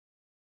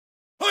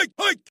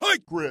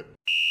hike, grit.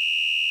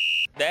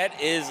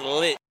 That is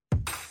lit.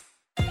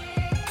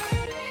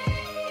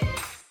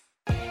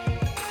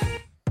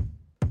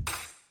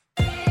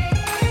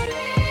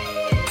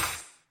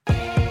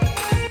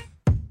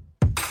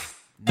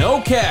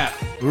 No Cap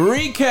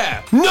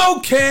Recap. No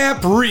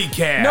Cap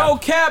Recap. No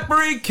Cap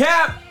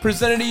Recap.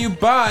 Presented to you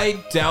by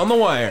Down the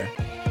Wire.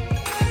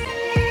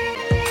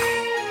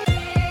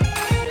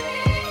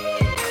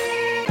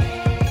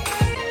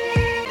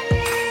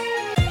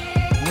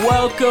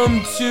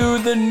 Welcome to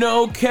the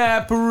No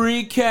Cap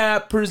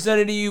Recap,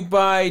 presented to you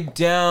by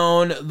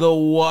Down the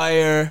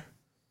Wire.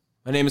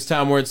 My name is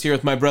Tom Wertz, here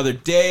with my brother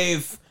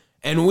Dave,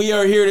 and we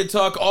are here to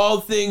talk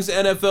all things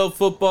NFL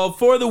football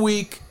for the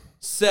week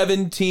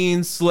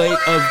 17 slate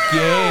of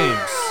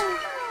games.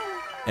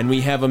 And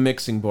we have a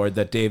mixing board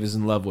that Dave is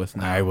in love with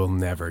now. I will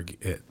never,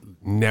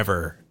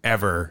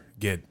 ever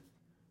get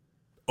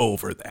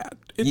over that.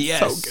 It's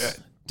so good.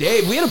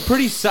 Dave, we had a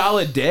pretty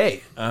solid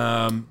day.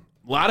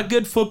 A lot of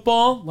good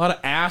football, a lot of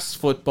ass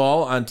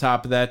football on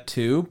top of that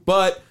too.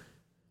 But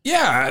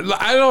Yeah,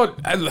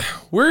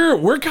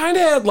 we're kind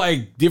of at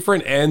like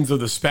different ends of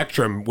the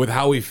spectrum with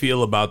how we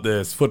feel about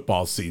this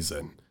football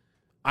season.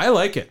 I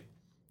like it.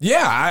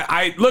 Yeah,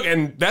 I look,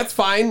 and that's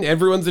fine.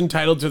 Everyone's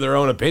entitled to their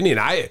own opinion.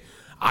 I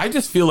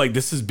just feel like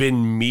this has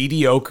been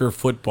mediocre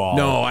football.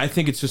 No, I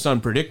think it's just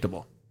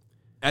unpredictable.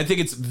 I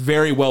think it's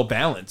very well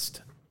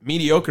balanced.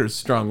 Mediocre is a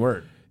strong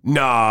word.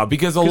 Nah,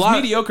 because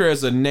mediocre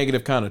has a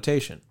negative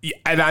connotation.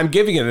 And I'm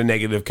giving it a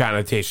negative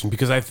connotation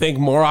because I think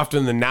more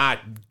often than not,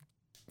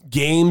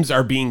 games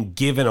are being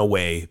given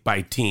away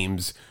by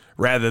teams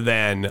rather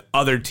than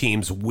other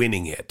teams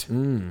winning it.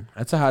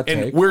 That's a hot take.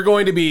 And we're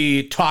going to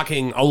be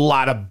talking a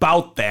lot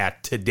about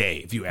that today,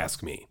 if you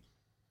ask me.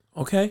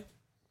 Okay,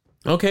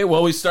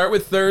 well, we start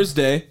with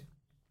Thursday.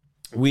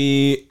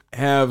 We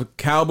have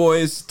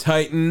Cowboys,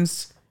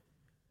 Titans.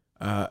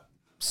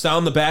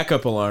 Sound the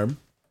backup alarm.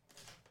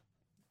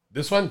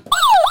 This one?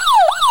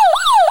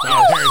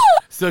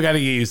 Still got to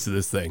get used to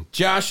this thing.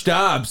 Josh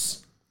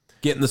Dobbs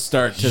getting the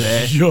start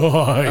today.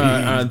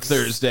 On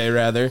Thursday,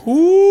 rather.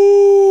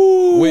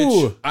 Ooh.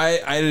 Which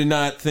I did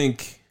not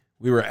think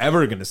we were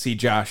ever going to see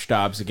Josh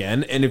Dobbs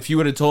again. And if you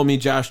would have told me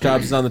Josh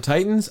Dobbs is on the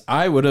Titans,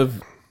 I would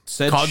have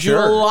said Called sure.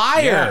 you a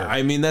liar. Yeah,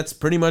 I mean, that's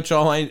pretty much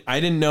all I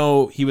didn't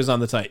know he was on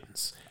the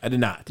Titans. I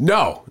did not.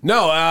 No.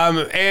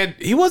 And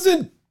he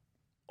wasn't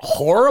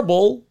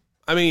horrible.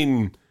 I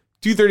mein,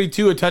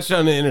 232, a touchdown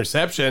and an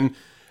interception.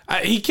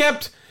 He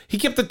kept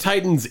the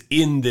Titans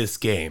in this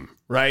game,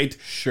 right?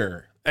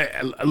 Sure.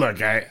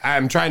 Look,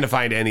 I'm trying to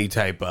find any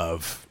type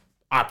of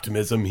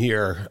optimism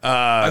here.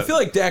 I feel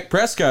like Dak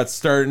Prescott's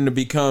starting to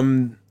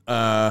become,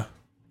 a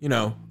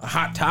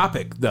hot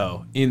topic,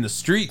 though, in the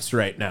streets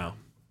right now.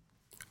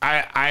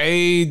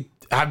 I've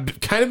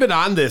kind of been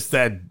on this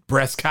that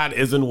Prescott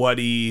isn't what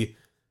he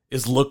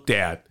is looked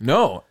at.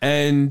 No,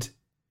 and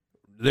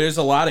there's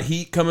a lot of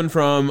heat coming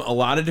from a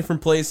lot of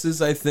different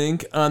places, I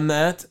think, on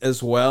that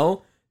as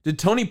well. Did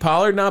Tony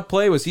Pollard not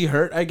play? Was he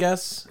hurt, I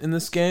guess, in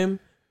this game?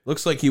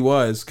 Looks like he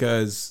was,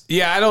 because...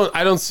 Yeah,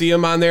 I don't see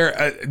him on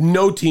there.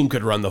 No team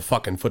could run the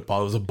fucking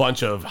football. It was a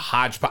bunch of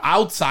hodgepodge.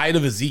 Outside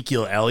of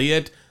Ezekiel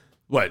Elliott,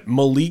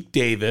 Malik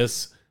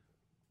Davis,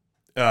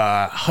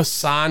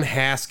 Hassan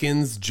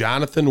Haskins,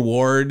 Jonathan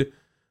Ward,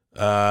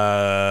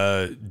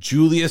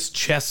 Julius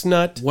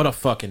Chestnut. What a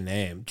fucking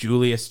name.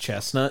 Julius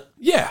Chestnut?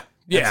 Yeah.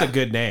 That's a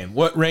good name.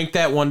 What, ranked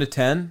that 1 to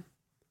 10?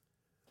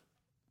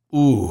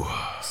 Ooh.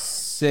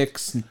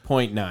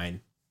 6.9.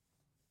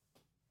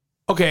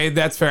 Okay,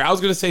 that's fair. I was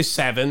going to say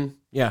 7.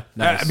 Yeah,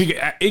 nice.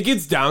 It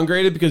gets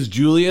downgraded because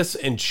Julius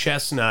and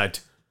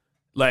Chestnut,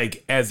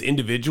 as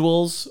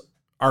individuals,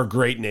 are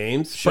great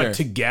names. Sure. But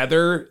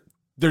together,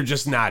 they're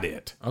just not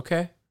it.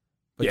 Okay.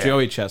 But Yeah.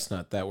 Joey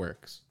Chestnut, that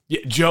works.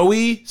 Yeah,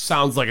 Joey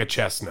sounds like a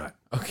chestnut.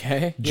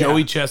 Okay.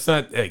 Joey Yeah.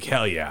 Chestnut,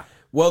 hell yeah.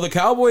 Well, the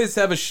Cowboys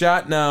have a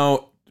shot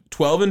now,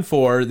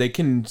 12-4. They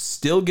can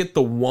still get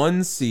the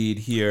 1 seed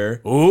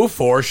here. Ooh,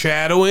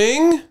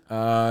 foreshadowing.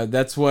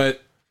 That's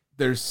what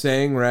they're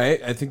saying,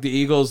 right? I think the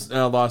Eagles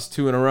now lost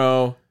 2 in a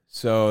row,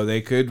 so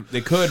they could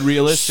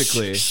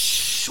realistically.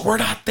 Shh, we're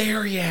not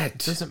there yet.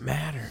 Doesn't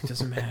matter.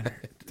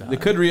 They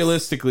could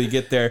realistically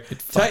get there.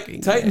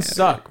 Titans matters.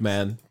 suck,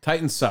 man.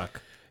 Titans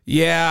suck.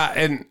 Yeah,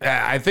 and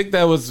I think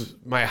that was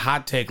my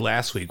hot take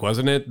last week,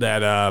 wasn't it?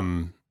 That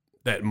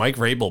that Mike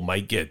Vrabel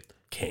might get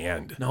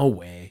canned. No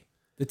way.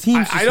 The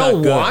team's just I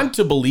don't not good. want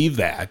to believe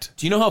that.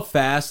 Do you know how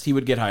fast he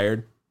would get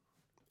hired?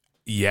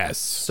 Yes.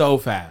 So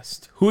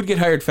fast. Who would get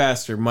hired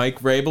faster, Mike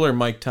Vrabel or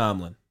Mike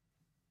Tomlin?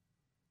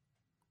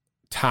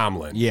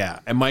 Tomlin.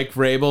 Yeah, and Mike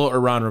Vrabel or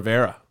Ron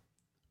Rivera?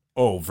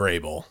 Oh,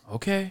 Vrabel.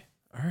 Okay.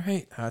 All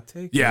right. Hot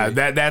take. Yeah,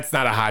 that's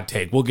not a hot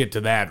take. We'll get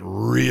to that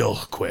real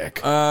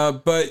quick.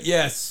 But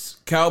yes,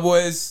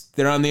 Cowboys,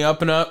 they're on the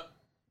up and up.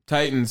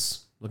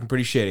 Titans, looking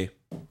pretty shitty.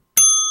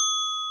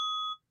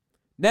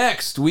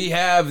 Next, we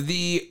have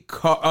the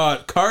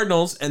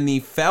Cardinals and the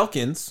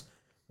Falcons,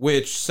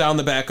 which sound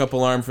the backup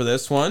alarm for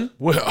this one.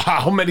 Well,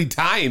 how many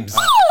times?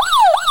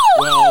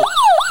 Well,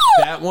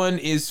 that one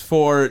is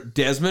for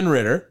Desmond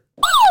Ridder.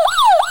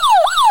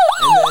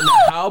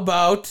 how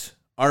about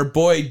our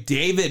boy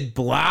David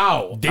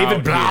Blau?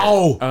 David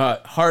Blau.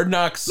 Hard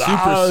Knocks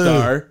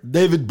superstar.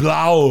 David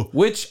Blau.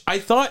 Which I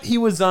thought he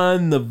was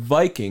on the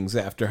Vikings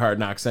after Hard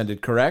Knocks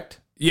ended, correct?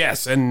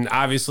 Yes, and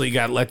obviously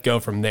got let go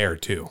from there,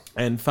 too.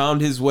 And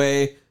found his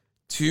way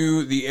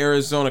to the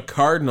Arizona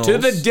Cardinals. To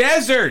the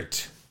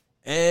desert.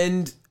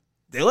 And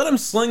they let him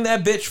sling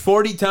that bitch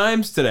 40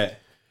 times today.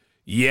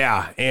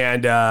 Yeah,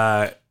 and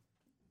I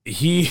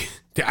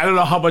don't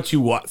know how much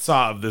you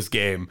saw of this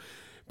game,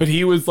 but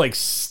he was like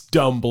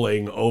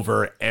stumbling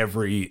over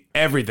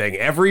everything.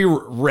 Every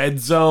red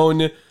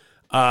zone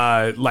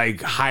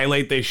like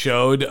highlight they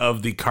showed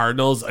of the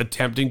Cardinals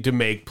attempting to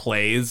make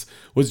plays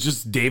was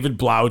just David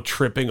Blau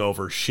tripping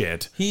over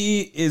shit.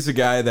 He is a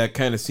guy that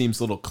kind of seems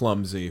a little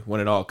clumsy when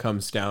it all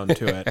comes down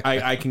to it.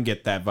 I can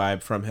get that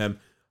vibe from him.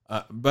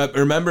 But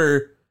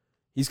remember,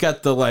 he's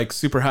got the like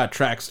super hot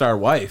track star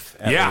wife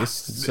at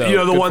least.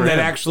 So the one that him.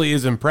 Actually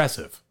is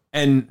impressive.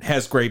 And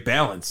has great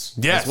balance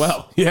as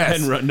well.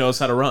 Yes. And knows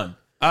how to run.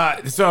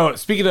 So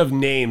speaking of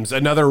names,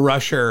 another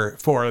rusher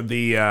for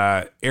the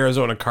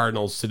Arizona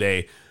Cardinals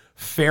today,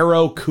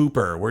 Pharaoh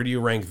Cooper. Where do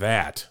you rank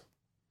that?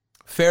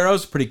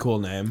 Pharaoh's a pretty cool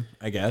name,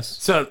 I guess.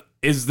 So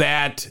is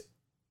that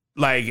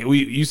like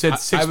you said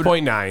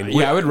 6.9?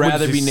 Yeah, I would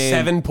rather be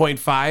named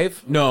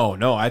 7.5.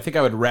 No, I think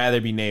I would rather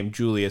be named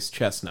Julius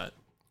Chestnut.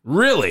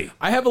 Really?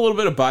 I have a little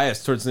bit of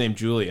bias towards the name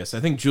Julius.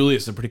 I think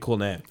Julius is a pretty cool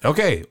name.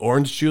 Okay,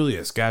 Orange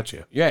Julius,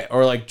 gotcha. Yeah,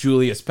 or like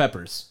Julius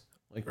Peppers.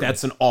 Like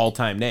that's an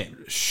all-time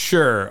name.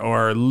 Sure,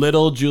 or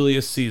Little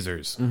Julius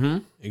Caesars. Mm-hmm.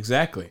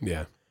 Exactly.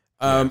 Yeah.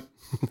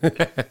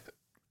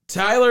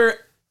 Tyler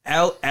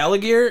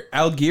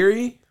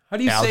Algieri. How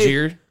do you say?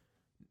 Algier?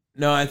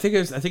 No, I think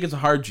it's a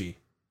hard G.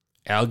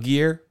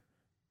 Algier?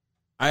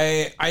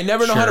 I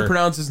never know how to Sure.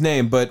 pronounce his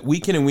name, but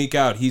week in and week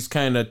out, he's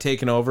kind of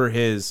taken over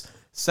his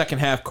second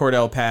half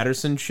Cordell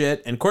Patterson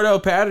shit. And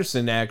Cordell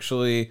Patterson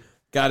actually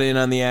got in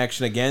on the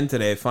action again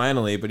today,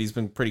 finally, but he's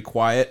been pretty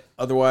quiet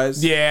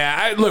otherwise.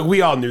 Yeah, look,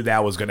 we all knew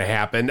that was going to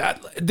happen.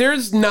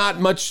 There's not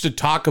much to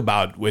talk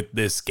about with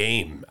this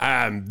game.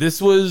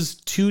 This was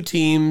two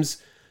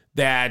teams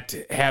that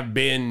have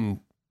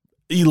been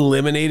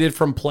eliminated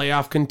from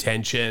playoff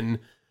contention.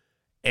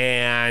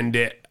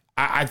 And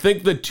I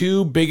think the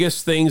two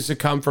biggest things to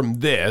come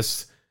from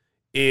this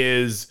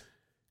is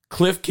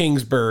Cliff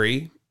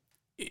Kingsbury.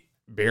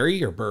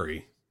 Barry or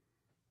Burry?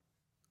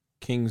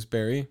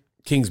 Kingsbury.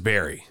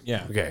 Kingsbury.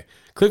 Yeah. Okay.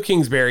 Cliff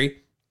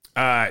Kingsbury.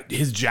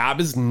 His job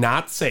is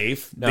not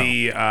safe.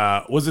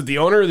 No. Was it the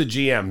owner or the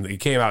GM? He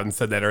came out and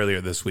said that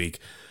earlier this week.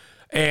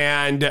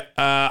 And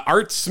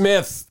Art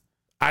Smith,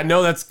 I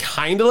know that's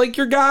kind of like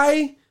your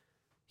guy.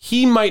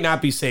 He might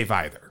not be safe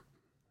either.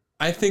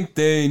 I think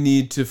they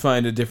need to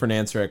find a different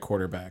answer at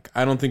quarterback.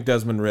 I don't think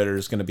Desmond Ridder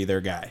is going to be their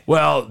guy.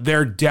 Well,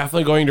 they're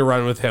definitely going to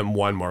run with him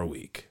one more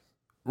week.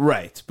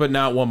 Right, but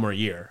not one more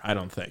year, I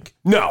don't think.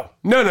 No.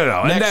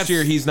 Next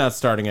year, he's not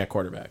starting at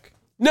quarterback.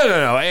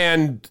 No.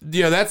 And,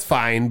 that's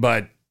fine,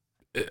 but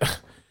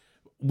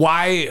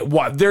why?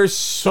 There's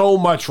so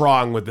much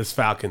wrong with this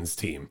Falcons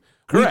team.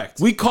 Correct.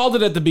 We called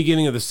it at the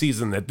beginning of the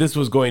season that this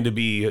was going to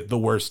be the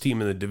worst team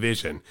in the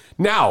division.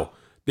 Now,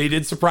 they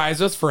did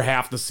surprise us for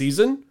half the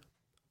season.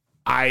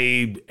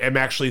 I am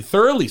actually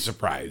thoroughly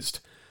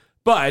surprised,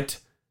 but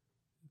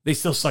they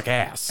still suck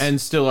ass. And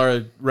still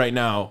are, right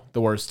now,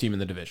 the worst team in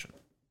the division.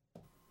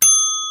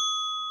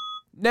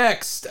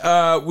 Next,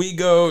 we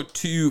go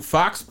to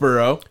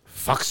Foxborough,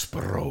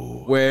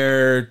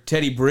 where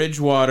Teddy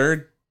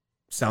Bridgewater,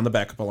 sound the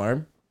backup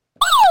alarm,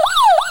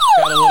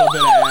 got a little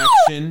bit of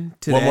action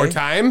today. One more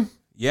time.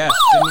 Yes,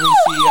 didn't we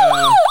see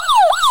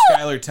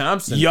Skylar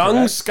Thompson? Young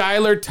correct?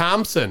 Skylar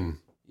Thompson.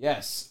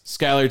 Yes,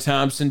 Skylar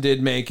Thompson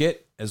did make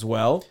it as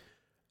well.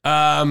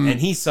 And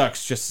he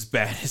sucks just as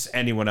bad as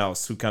anyone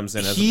else who comes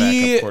in as a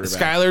backup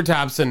quarterback. Skylar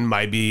Thompson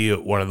might be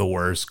one of the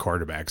worst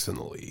quarterbacks in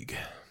the league.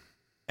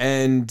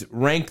 And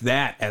rank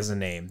that as a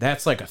name.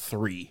 That's like a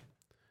 3.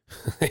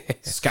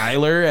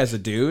 Skylar as a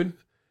dude?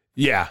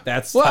 Yeah.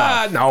 That's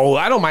tough. No,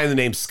 I don't mind the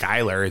name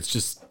Skylar. It's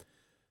just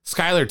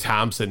Skylar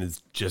Thompson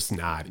is just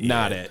not it.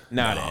 Not it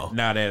at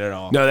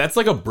all. No, that's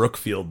like a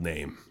Brookfield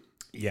name.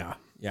 Yeah.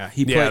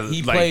 He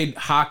played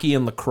hockey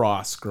and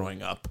lacrosse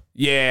growing up.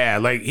 Yeah,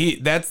 like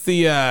that's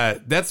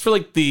for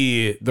like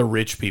the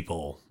rich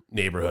people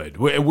neighborhood.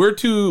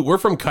 We're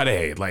from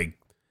Cudahy. Like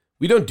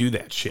we don't do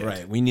that shit.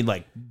 Right. We need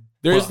like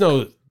there is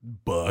no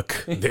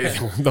book.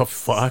 The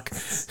fuck.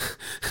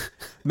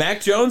 Mac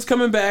Jones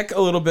coming back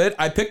a little bit.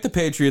 I picked the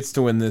Patriots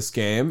to win this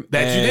game. You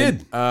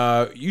did.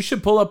 You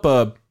should pull up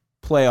a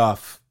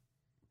playoff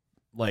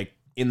like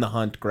in the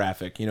hunt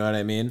graphic. You know what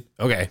I mean?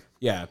 Okay.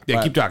 Yeah.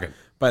 Keep talking.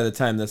 By the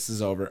time this is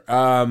over.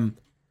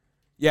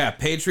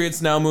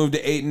 Patriots now moved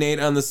to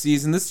 8-8 on the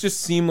season. This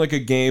just seemed like a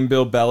game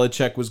Bill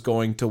Belichick was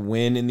going to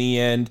win in the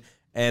end.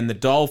 And the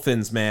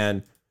Dolphins,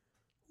 man,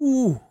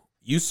 you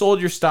sold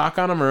your stock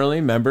on them early,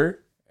 remember?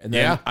 And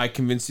then I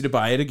convinced you to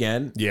buy it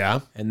again.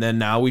 Yeah. And then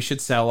now we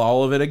should sell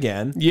all of it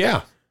again.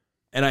 Yeah.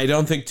 And I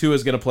don't think Tua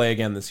is going to play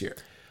again this year.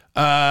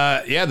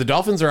 The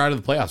Dolphins are out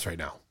of the playoffs right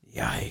now.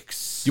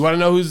 Yikes. You want to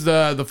know who's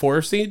the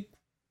 4 seed?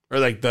 Or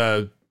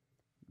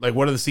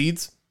what are the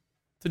seeds?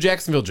 The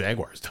Jacksonville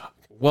Jaguars, dog.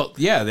 Well,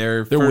 yeah,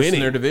 they're first winning in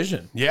their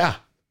division. Yeah,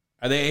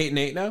 Are they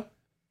 8-8 now?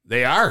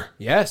 they are.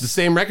 Yes. The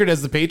same record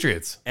as the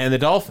Patriots. And the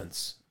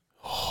Dolphins.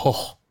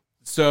 Oh.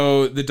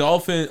 So the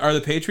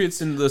the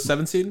Patriots in the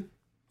 7th seed?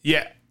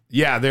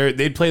 Yeah,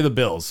 they'd play the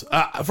Bills.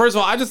 First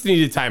of all, I just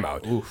need a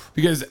timeout.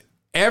 Because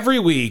every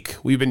week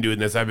we've been doing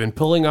this. I've been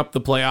pulling up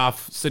the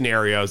playoff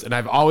scenarios, and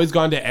I've always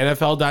gone to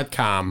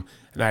NFL.com,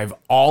 and I've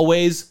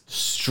always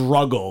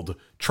struggled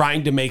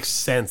trying to make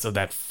sense of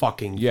that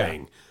fucking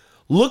thing.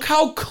 Look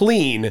how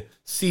clean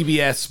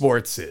CBS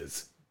Sports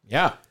is.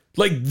 Yeah.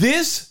 Like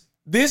this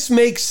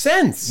makes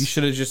sense. You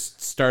should have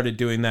just started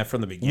doing that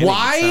from the beginning.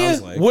 Why it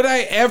sounds like. would I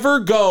ever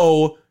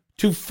go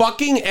to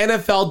fucking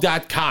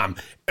NFL.com?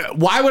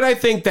 Why would I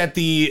think that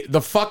the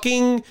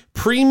fucking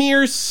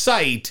premier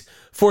site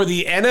for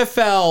the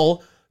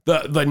NFL,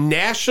 the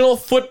National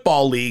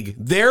Football League,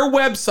 their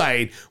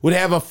website would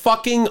have a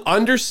fucking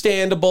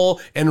understandable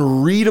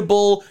and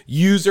readable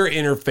user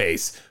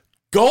interface?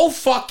 Go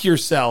fuck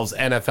yourselves,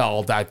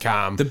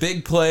 NFL.com. The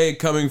big play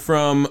coming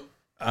from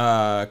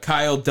Kyle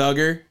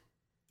Duggar,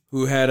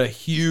 who had a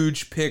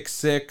huge pick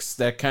six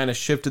that kind of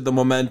shifted the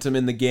momentum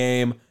in the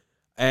game.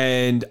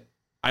 And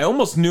I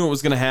almost knew it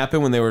was going to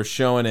happen when they were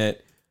showing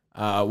it,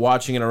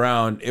 watching it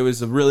around. It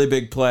was a really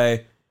big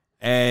play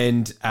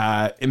and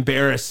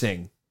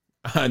embarrassing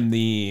on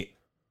the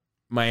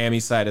Miami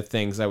side of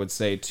things, I would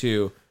say,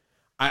 too.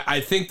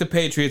 I think the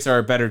Patriots are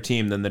a better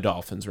team than the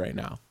Dolphins right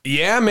now.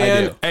 Yeah,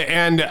 man.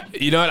 And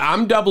you know what?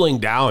 I'm doubling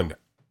down.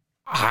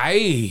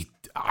 I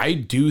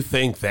do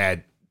think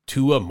that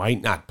Tua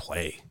might not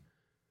play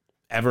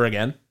Ever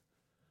again?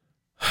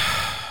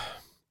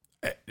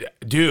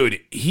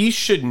 Dude, he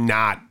should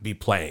not be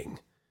playing.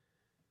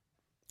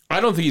 I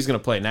don't think he's going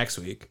to play next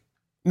week.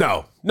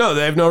 No,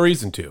 they have no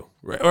reason to.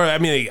 Or, I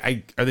mean,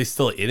 are they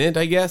still in it,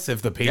 I guess,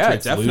 if the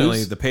Patriots definitely.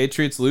 lose? The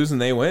Patriots lose and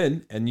they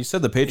win. And you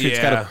said the Patriots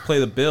got to play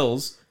the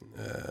Bills.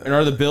 And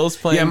are the Bills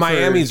playing? Yeah,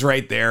 Miami's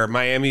right there.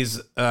 Miami's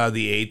the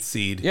 8th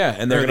seed. Yeah,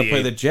 and they're going to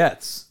play 8th. the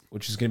Jets,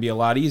 which is going to be a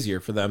lot easier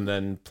for them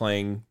than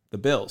playing the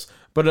Bills.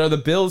 But are the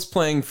Bills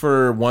playing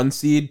for 1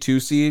 seed, 2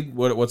 seed?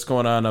 What's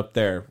going on up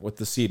there with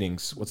the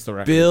seedings? What's the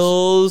record?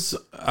 Bills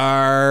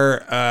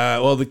are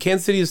the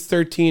Kansas City is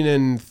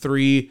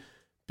 13-3.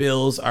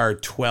 Bills are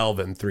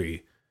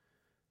 12-3.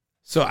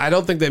 So I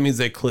don't think that means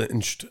they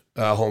clinched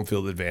home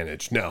field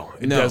advantage. No,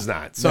 it does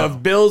not. So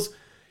if Bills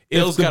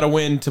got to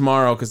win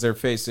tomorrow because they're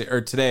facing, or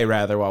today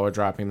rather, while we're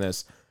dropping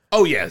this.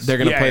 Oh yes, they're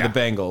going to play the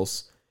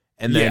Bengals,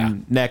 and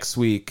then next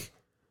week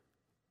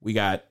we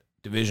got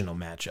divisional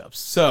matchups.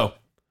 So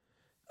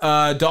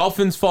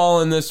Dolphins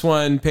fall in this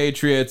one.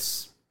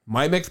 Patriots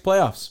might make the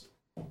playoffs.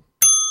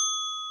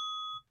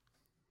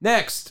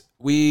 Next,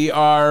 we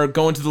are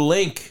going to the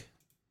link.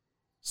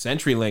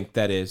 CenturyLink,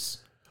 that is.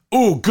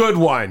 Ooh, good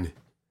one.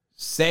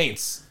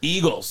 Saints,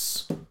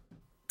 Eagles.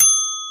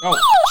 Oh,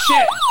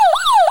 shit.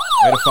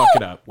 Way to fuck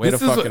it up. Way to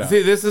fuck it up.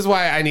 See, this is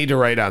why I need to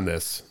write on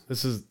this.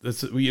 This is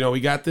we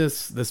got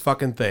this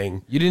fucking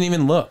thing. You didn't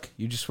even look.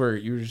 You were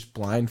just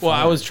blind. Well,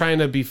 I was trying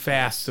to be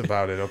fast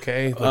about it,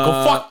 okay? Like,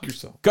 go fuck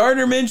yourself.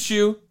 Gardner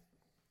Minshew.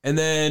 And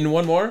then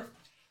one more.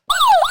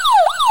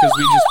 Because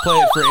we just play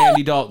it for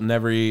Andy Dalton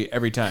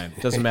every time.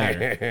 Doesn't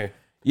matter.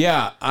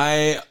 Yeah,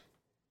 I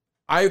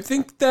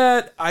think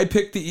that I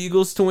picked the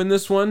Eagles to win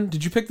this one.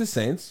 Did you pick the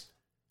Saints?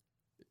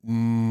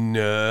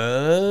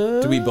 No.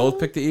 Did we both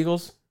pick the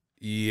Eagles?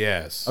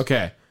 Yes.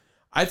 Okay.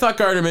 I thought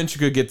Gardner Minshew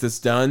could get this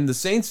done. The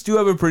Saints do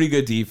have a pretty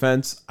good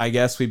defense. I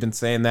guess we've been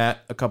saying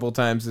that a couple of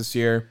times this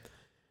year.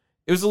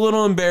 It was a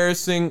little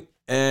embarrassing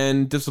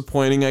and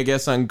disappointing, I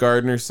guess, on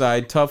Gardner's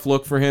side. Tough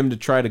look for him to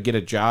try to get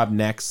a job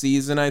next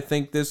season, I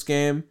think, this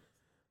game.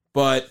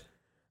 But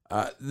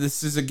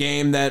this is a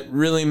game that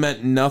really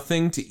meant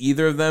nothing to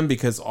either of them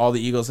because all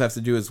the Eagles have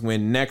to do is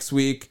win next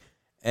week,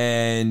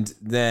 and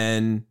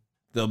then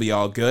they'll be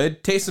all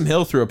good. Taysom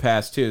Hill threw a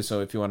pass, too, so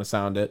if you want to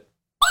sound it.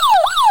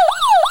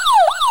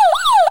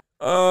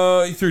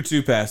 He threw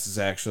 2 passes,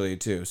 actually,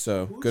 too,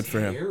 so good for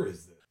him.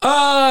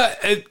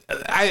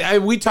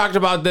 We talked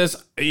about this.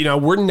 You know,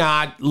 we're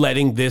not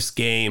letting this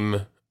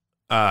game,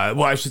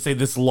 I should say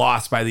this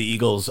loss by the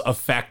Eagles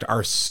affect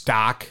our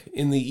stock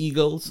in the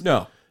Eagles.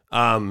 No.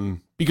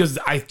 Because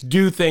I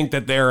do think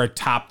that they're a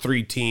top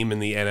 3 team in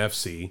the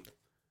NFC.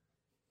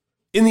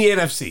 In the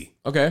NFC.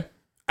 Okay.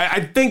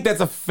 I think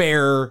that's a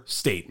fair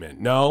statement,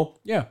 no?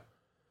 Yeah.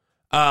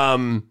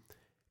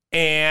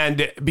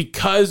 And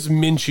because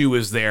Minshew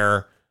is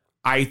there,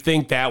 I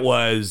think that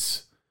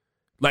was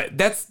like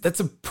that's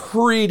a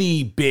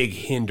pretty big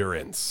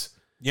hindrance.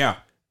 Yeah.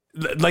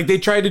 Like they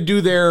tried to do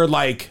their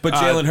like, but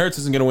Jalen Hurts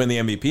isn't going to win the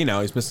MVP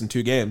now. He's missing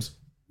 2 games.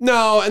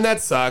 No, and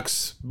that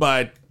sucks.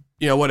 But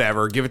you know,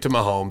 whatever. Give it to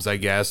Mahomes, I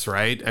guess.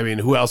 Right? I mean,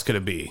 who else could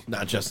it be?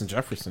 Not Justin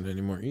Jefferson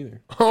anymore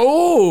either.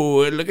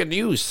 Oh, look at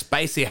you,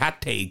 spicy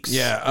hot takes.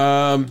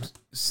 Yeah.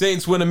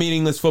 Saints win a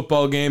meaningless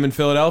football game in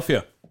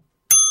Philadelphia.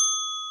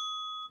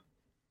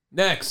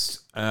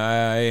 Next,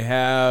 I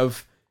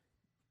have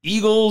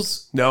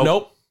Eagles.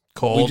 Nope.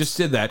 Colts. We just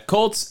did that.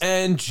 Colts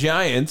and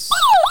Giants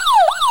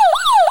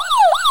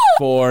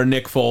for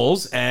Nick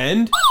Foles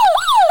and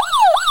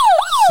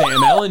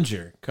Sam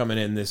Ellinger coming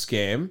in this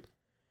game.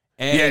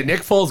 And Yeah,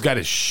 Nick Foles got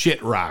his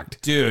shit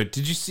rocked. dude,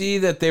 did you see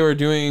that they were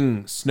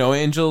doing snow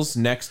angels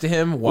next to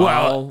him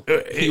while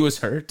he was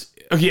hurt?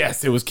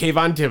 Yes, it was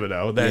Kayvon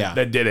Thibodeau Yeah.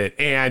 that did it.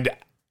 And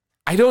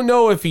I don't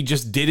know if he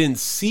just didn't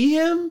see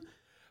him,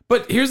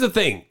 but here's the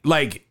thing.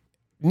 Like,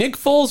 Nick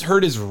Foles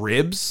hurt his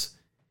ribs.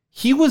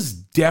 He was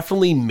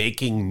definitely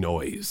making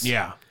noise.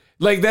 Yeah.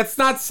 Like, that's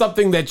not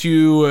something that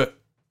you,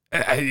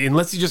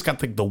 unless you just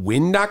got like the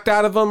wind knocked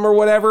out of him or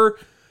whatever.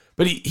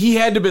 But he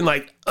had to have been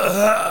like,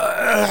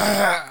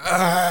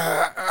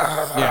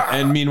 Yeah,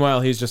 and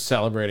meanwhile, he's just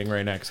celebrating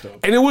right next to him.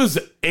 and it was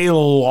a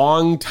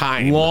long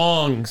time.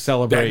 Long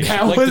celebration.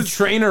 That Like the was-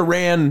 trainer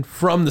ran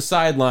from the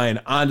sideline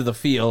onto the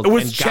field. It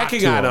was and got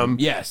checking to on him.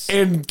 Yes.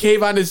 And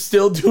Kayvon is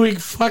still doing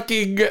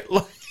fucking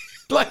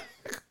like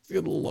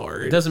good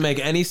Lord. It doesn't make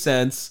any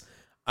sense.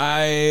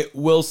 I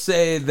will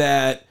say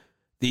that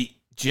the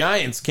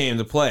Giants came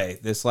to play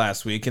this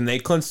last week, and they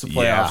clinched the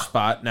playoff Yeah.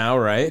 spot now,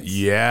 right?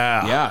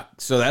 Yeah. Yeah.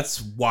 So that's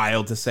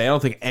wild to say. I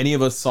don't think any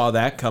of us saw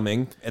that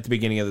coming at the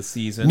beginning of the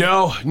season.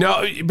 No,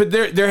 but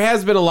there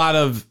has been a lot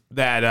of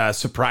that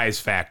surprise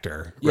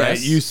factor, right?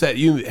 Yes.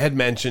 You had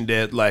mentioned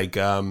it, like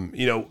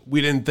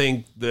we didn't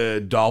think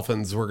the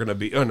Dolphins were gonna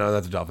be. Oh no,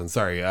 not the Dolphins.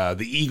 Sorry,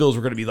 the Eagles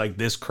were gonna be like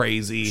this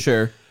crazy.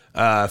 Sure.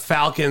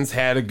 Falcons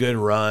had a good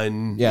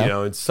run,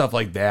 Yeah. and stuff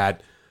like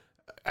that.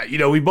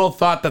 We both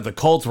thought that the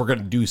Colts were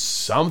gonna do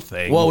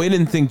something. Well, we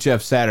didn't think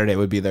Jeff Saturday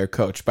would be their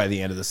coach by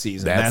the end of the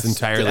season. That's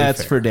entirely That's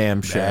fair. for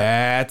damn sure.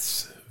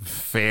 That's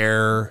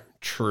fair,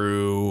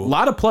 true. A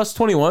lot of plus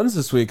 21s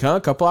this week, huh?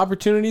 A couple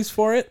opportunities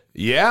for it.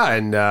 Yeah,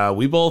 and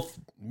we both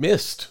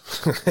missed.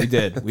 We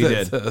did. We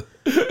did.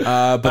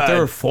 But there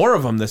were 4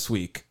 of them this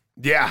week.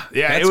 Yeah,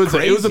 That's it was a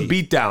crazy.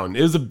 beatdown.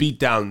 It was a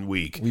beatdown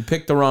week. We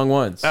picked the wrong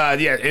ones. I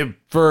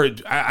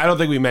don't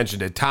think we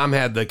mentioned it. Tom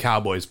had the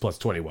Cowboys plus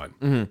 21,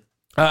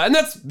 and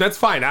that's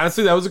fine.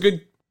 Honestly, that was a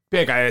good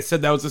pick. I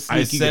said that was a sneaky.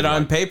 I said good on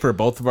one. paper,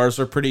 both of ours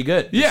were pretty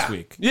good this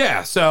week.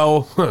 Yeah.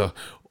 So,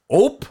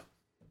 Ope.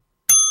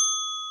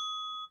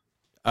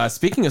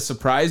 Speaking of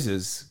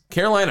surprises,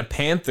 Carolina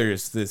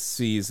Panthers this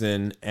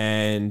season,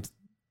 and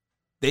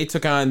they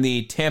took on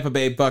the Tampa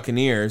Bay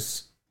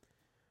Buccaneers.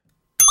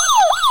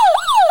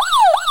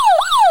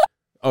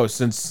 Oh,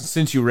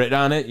 since you writ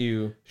on it,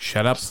 you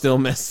Shut up. still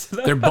missed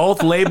it. They're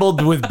both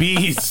labeled with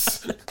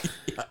B's.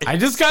 I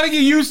just got to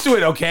get used to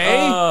it. Okay.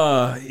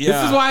 Yeah.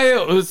 This is why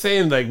I was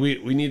saying like we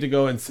need to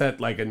go and set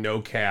like a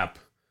no cap,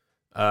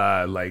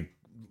 like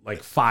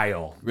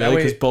file. That Really,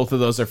 way- because both of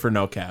those are for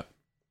no cap.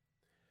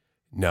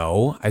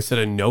 No, I said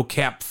a no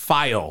cap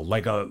file,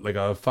 like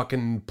a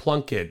fucking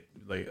Plunkett,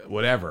 like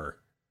whatever.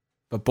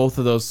 But both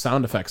of those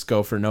sound effects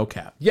go for no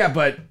cap. Yeah,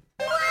 but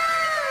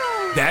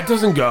that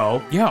doesn't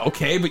go. Yeah,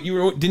 okay, but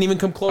you didn't even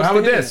come close. How to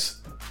about hitting this?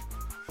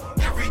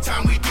 Every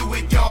time we do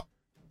it, y'all.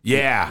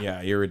 Yeah. it.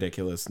 Yeah, you're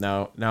ridiculous.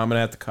 Now I'm gonna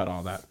have to cut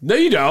all that. No,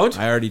 you don't.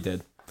 I already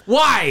did.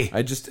 Why?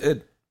 I just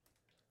did.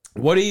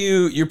 What are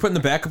you're putting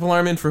the backup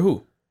alarm in for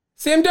who?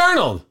 Sam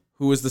Darnold.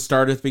 Who was the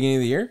starter at the beginning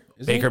of the year?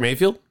 Isn't he? Baker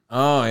Mayfield.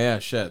 Oh yeah,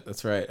 shit.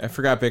 That's right. I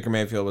forgot Baker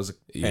Mayfield was a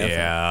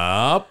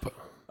Panther.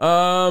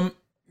 Yep.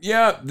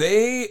 Yeah,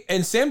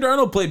 and Sam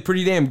Darnold played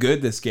pretty damn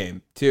good this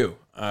game too.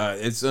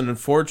 It's an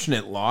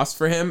unfortunate loss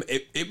for him.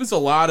 It was a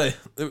lot of.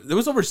 There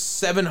was over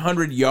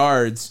 700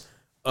 yards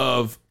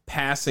of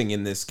passing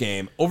in this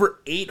game. Over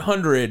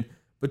 800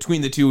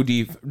 between the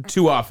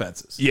two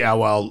offenses. Yeah,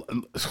 well,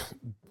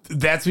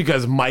 that's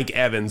because Mike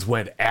Evans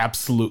went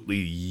absolutely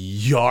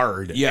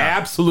yard. Yeah.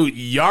 Absolute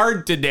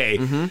yard today.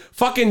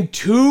 Fucking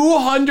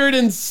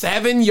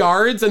 207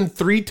 yards and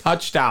 3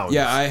 touchdowns.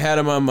 Yeah, I had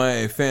him on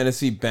my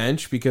fantasy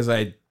bench because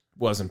I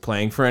wasn't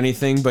playing for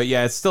anything. But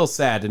yeah, it's still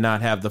sad to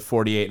not have the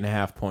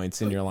 48.5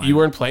 points in your line. You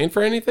weren't playing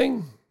for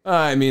anything?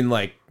 I mean,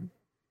 like,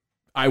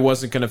 I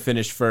wasn't going to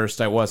finish first.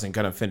 I wasn't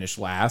going to finish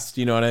last.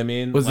 You know what I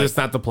mean? Was Like, this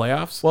not the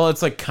playoffs? Well,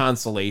 it's like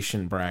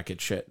consolation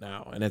bracket shit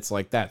now. And it's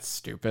like, that's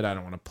stupid. I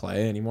don't want to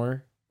play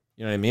anymore.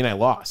 You know what I mean? I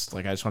lost.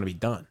 Like, I just want to be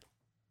done.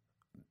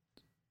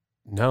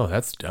 No,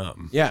 that's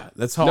dumb. Yeah,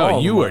 that's how all No,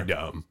 of you them were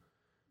dumb.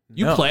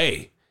 You No.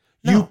 play.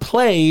 No. You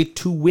play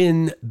to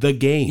win the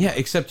game. Yeah,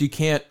 except you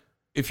can't.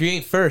 If you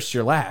ain't first,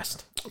 you're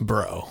last.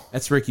 Bro.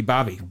 That's Ricky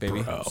Bobby,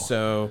 baby. Bro.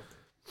 So,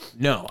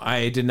 no,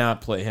 I did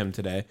not play him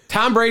today.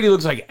 Tom Brady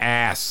looks like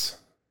ass.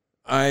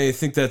 I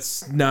think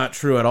that's not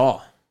true at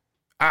all.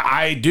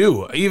 I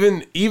do.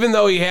 Even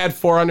though he had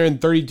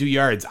 432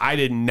 yards, I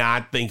did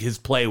not think his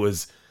play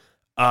was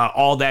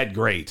all that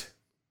great.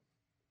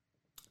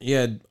 He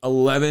had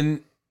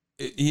 11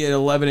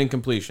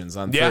 incompletions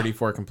on Yeah.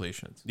 34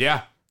 completions.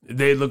 Yeah,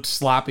 they looked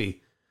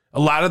sloppy. A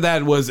lot of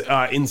that was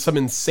in some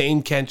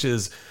insane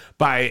catches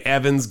by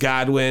Evans,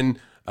 Godwin,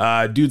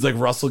 dudes like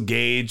Russell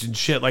Gage and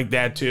shit like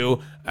that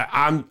too.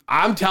 I'm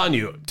telling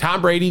you,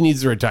 Tom Brady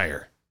needs to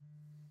retire.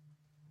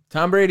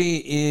 Tom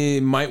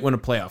Brady might win a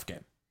playoff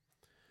game.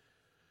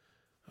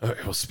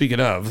 Well,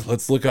 speaking of,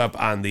 let's look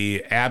up on the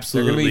They're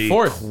absolutely gonna be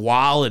fourth.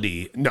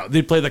 quality. No,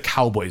 they play the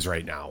Cowboys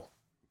right now.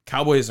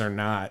 Cowboys are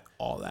not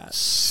all that.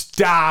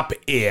 Stop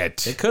it.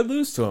 They could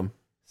lose to them.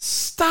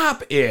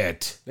 Stop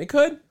it. They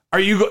could. Are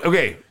you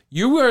okay?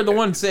 You were the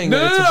one saying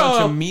that it's a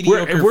bunch of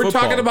mediocre If we're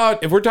football. talking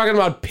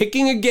about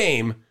picking a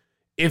game,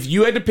 if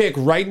you had to pick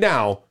right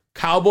now,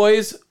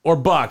 Cowboys or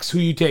Bucks, who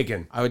you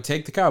taking? I would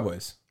take the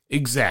Cowboys.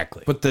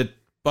 Exactly. But the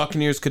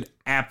Buccaneers could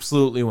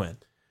absolutely win.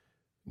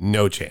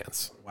 No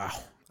chance. Wow.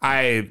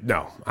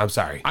 I'm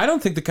sorry. I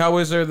don't think the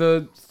Cowboys are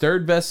the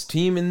third best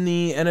team in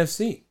the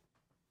NFC.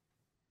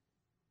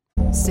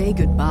 Say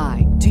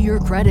goodbye to your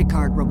credit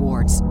card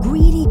rewards.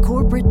 Greedy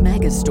corporate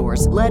mega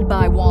stores, led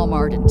by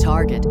Walmart and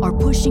Target, are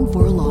pushing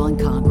for a law in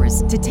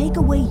Congress to take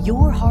away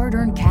your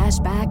hard-earned cash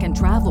back and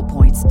travel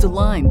points to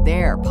line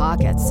their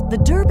pockets. The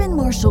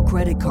Durbin-Marshall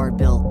credit card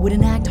bill would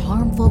enact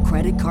harmful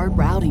credit card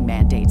routing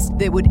mandates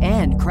that would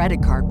end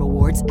credit card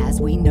rewards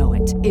as we know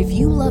it. If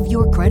you love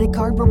your credit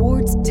card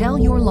rewards, tell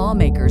your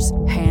lawmakers,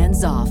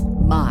 hands off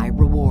my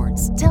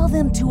rewards. Tell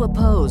them to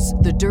oppose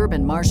the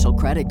Durbin-Marshall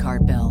credit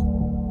card bill.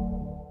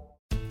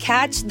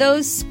 Catch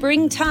those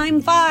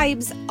springtime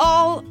vibes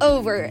all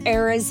over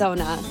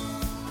Arizona.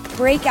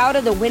 Break out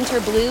of the winter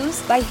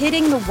blues by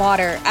hitting the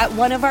water at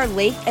one of our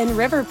lake and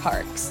river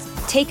parks.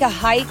 Take a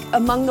hike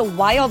among the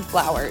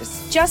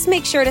wildflowers. Just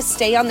make sure to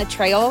stay on the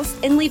trails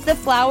and leave the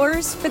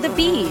flowers for the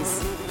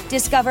bees.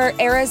 Discover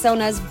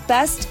Arizona's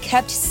best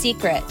kept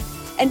secret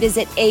and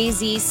visit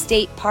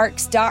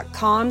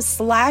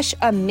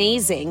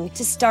azstateparks.com/amazing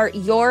to start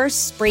your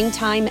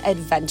springtime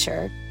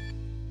adventure.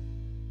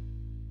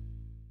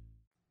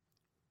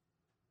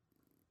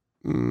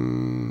 I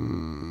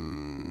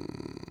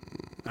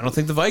don't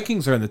think the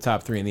Vikings are in the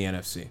top 3 in the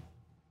NFC.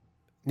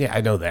 Yeah,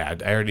 I know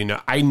that. I already know.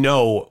 I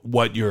know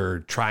what you're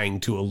trying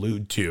to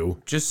allude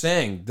to. Just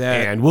saying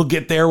that. And we'll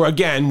get there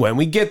again when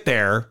we get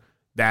there.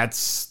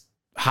 That's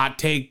hot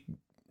take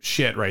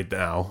shit right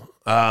now.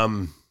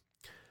 I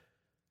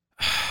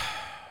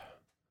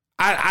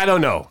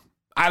don't know.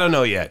 I don't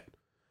know yet.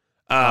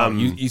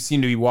 You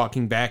seem to be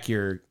walking back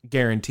your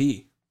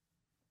guarantee.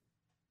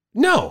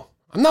 No,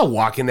 I'm not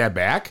walking that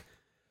back.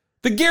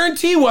 The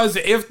guarantee was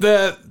if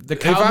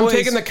I'm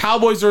taking the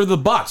Cowboys or the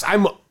Bucks,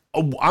 I'm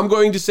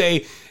going to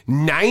say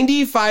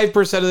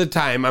 95% of the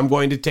time I'm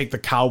going to take the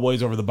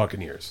Cowboys over the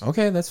Buccaneers.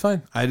 Okay, that's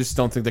fine. I just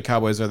don't think the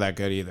Cowboys are that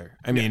good either.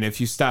 I mean, if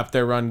you stop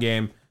their run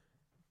game,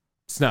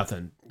 it's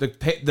nothing.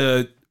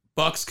 The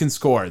Bucks can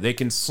score. They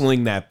can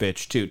sling that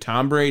bitch too.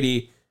 Tom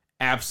Brady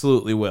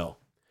absolutely will.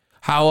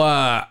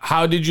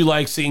 How did you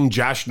like seeing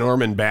Josh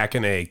Norman back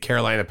in a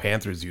Carolina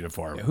Panthers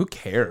uniform? Yeah, who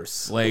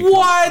cares? Like,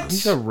 what?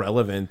 He's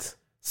irrelevant.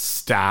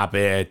 Stop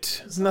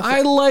it. Nothing.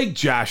 I like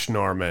Josh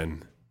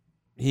Norman.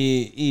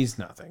 He's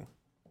nothing.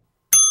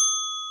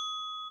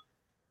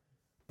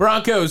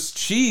 Broncos,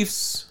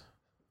 Chiefs.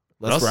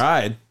 Let's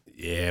ride.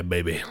 Yeah,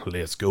 baby.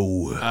 Let's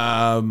go.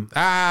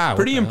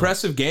 Pretty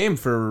impressive game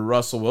for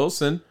Russell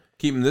Wilson.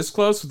 Keeping this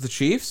close with the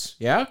Chiefs.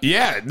 Yeah?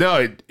 Yeah,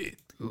 no.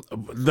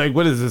 Like,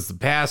 what is this? The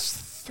past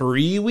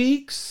 3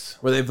 weeks?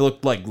 Where they've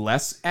looked like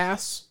less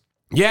ass?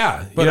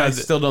 Yeah. But I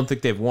still don't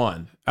think they've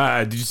won.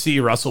 Did you see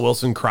Russell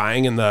Wilson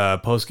crying in the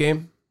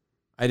postgame?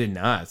 I did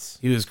not.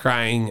 He was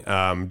crying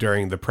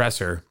during the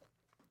presser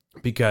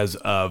because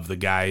of the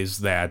guys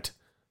that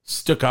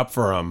stuck up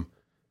for him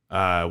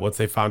once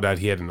they found out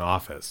he had an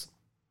office.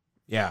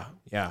 Yeah.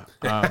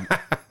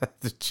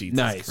 Jesus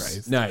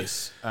Christ.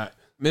 Nice.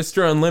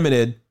 Mr.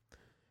 Unlimited.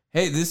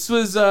 Hey, this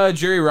was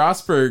Jerry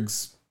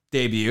Rosberg's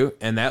debut,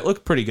 and that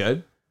looked pretty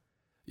good.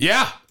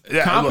 Yeah.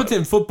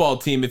 Competent football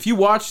team. If you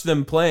watch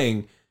them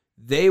playing,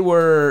 they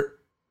were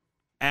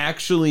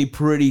actually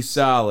pretty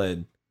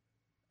solid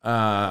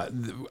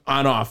on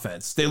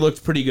offense. They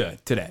looked pretty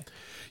good today.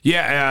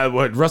 Yeah,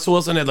 Russell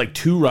Wilson had like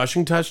 2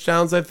 rushing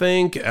touchdowns, I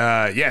think.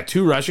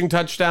 2 rushing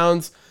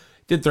touchdowns.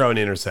 Did throw an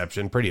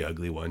interception, pretty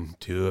ugly one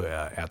too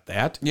at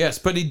that. Yes,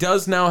 but he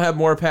does now have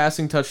more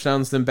passing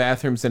touchdowns than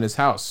bathrooms in his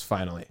house,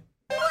 finally.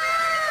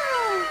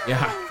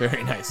 Yeah,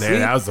 very nice. There,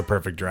 that was the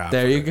perfect drop.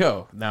 There you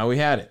go. Now we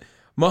had it.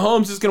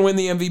 Mahomes is going to win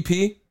the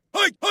MVP.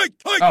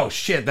 Oh,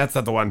 shit, that's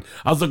not the one.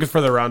 I was looking for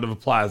the round of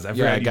applause. I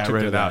forgot I got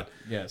rid of that.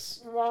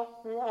 Yes. You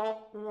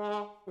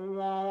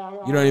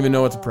don't even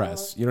know what to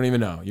press. You don't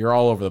even know. You're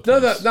all over the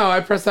place. No, I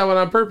pressed that one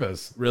on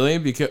purpose. Really?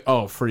 Because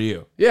for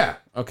you. Yeah.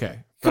 Okay.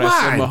 Come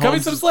on, cut me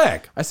some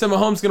slack. I said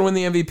Mahomes going to win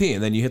the MVP,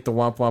 and then you hit the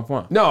womp, womp,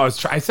 womp. No,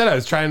 I said I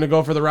was trying to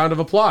go for the round of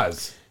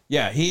applause.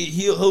 Yeah,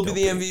 he'll be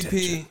the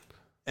MVP,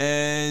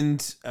 and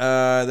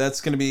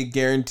that's going to be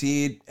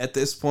guaranteed at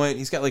this point.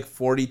 He's got like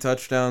 40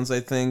 touchdowns,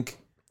 I think.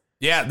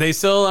 Yeah, they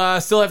still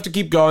have to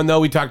keep going, though.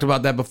 We talked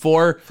about that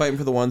before. Fighting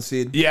for the 1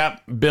 seed. Yeah,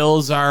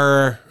 Bills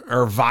are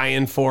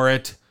vying for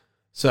it.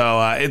 So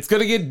it's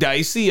going to get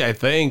dicey, I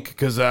think,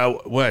 because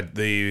what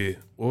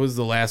was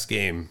the last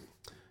game?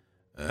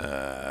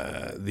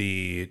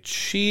 The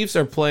Chiefs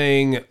are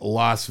playing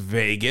Las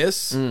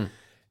Vegas,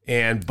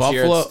 and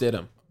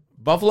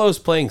Buffalo's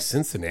playing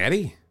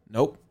Cincinnati.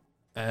 Nope.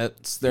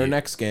 It's their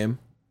next game,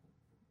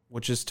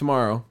 which is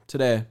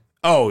today.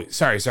 Oh,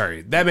 sorry.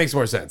 That makes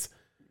more sense.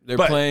 They're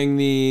But- playing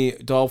the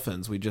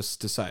Dolphins. We just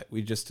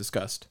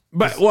discussed.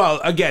 But well,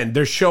 again,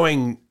 they're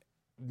showing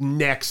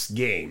next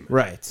game.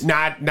 Right.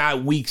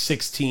 Not week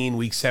 16,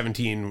 week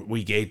 17,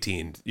 week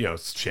 18,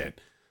 shit.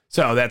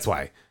 So that's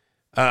why.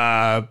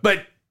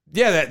 But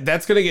yeah,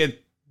 that's going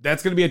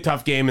to be a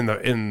tough game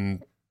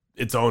in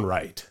its own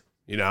right,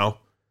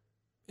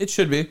 It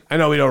should be. I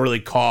know we don't really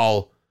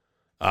call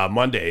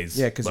Mondays.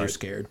 Yeah, because you're but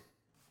scared.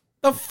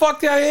 the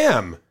fuck I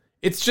am.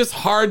 It's just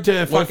hard to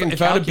Well, fucking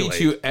if I had calculate.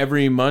 beat you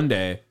every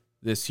Monday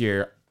this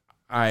year,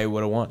 I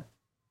would have won.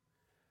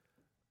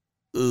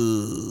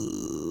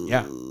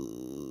 Yeah.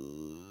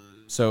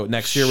 So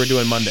next year we're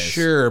doing Mondays.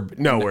 Sure.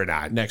 No, we're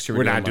not. next year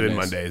we're we're not doing doing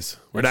Mondays. Mondays.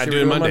 We're Next not year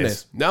doing we're doing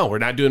Mondays. No, we're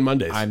not doing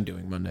Mondays. I'm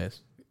doing Mondays.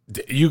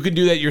 You could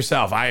do that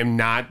yourself. I am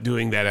not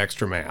doing that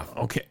extra math.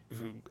 Okay.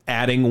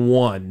 Adding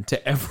one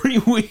to every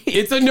week.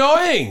 It's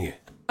annoying.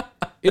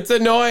 It's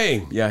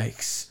annoying.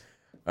 Yikes.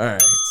 All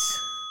right.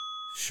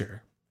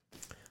 Sure.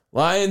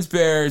 Lions,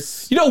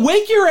 Bears.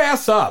 Wake your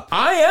ass up.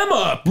 I am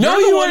up. No,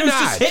 You're the you one are who's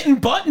not. just hitting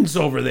buttons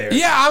over there.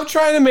 Yeah, I'm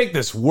trying to make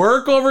this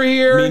work over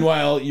here.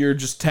 Meanwhile, you're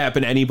just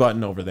tapping any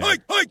button over there.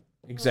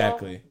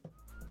 Exactly.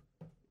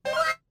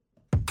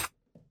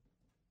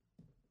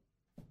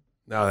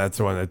 No, that's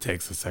the one that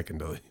takes a second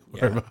to leave.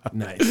 Yeah.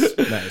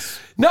 Nice.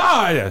 No,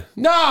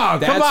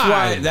 come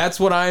on. That's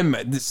what I'm.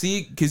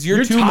 See, because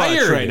you're too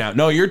tired much right now.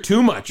 No, you're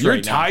too much. You're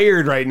right now.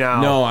 tired right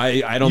now. No,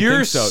 I don't You're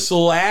think so.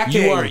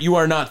 slacking. You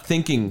are not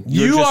thinking.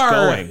 You're just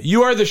going.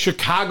 You are the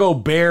Chicago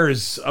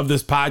Bears of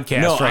this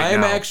podcast No, right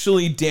I'm now.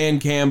 actually Dan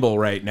Campbell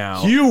right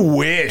now. You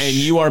wish. And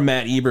you are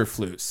Matt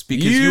Eberflus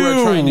because you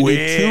are trying to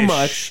do too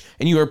much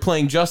and you are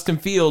playing Justin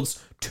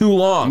Fields too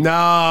long.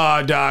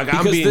 No, dog. I'm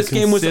Because being this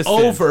game was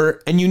consistent.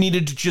 over and you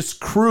needed to just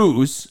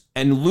cruise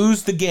and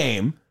lose the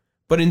game,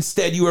 but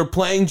instead you are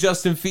playing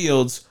Justin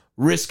Fields,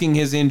 risking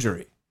his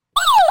injury.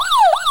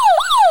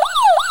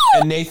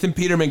 And Nathan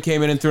Peterman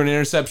came in and threw an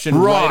interception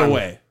right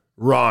away.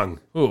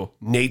 Wrong. Who?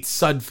 Nate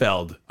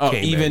Sudfeld. Oh,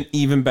 came in.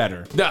 even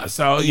better. No,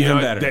 so Even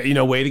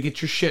better. Way to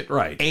get your shit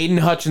right. Aiden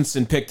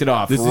Hutchinson picked it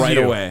off This is right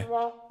you. away.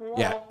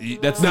 Yeah,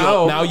 that's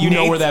No, now you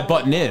know Nate- where that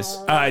button is.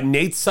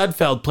 Nate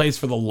Sudfeld plays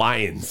for the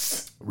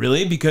Lions.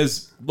 Really?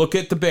 Because look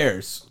at the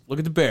Bears. Look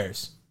at the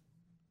Bears.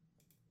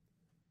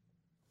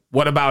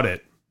 What about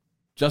it?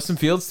 Justin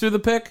Fields threw the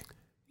pick?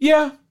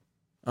 Yeah.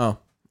 Oh,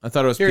 I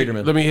thought it was Here,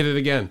 Peterman. let me hit it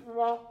again.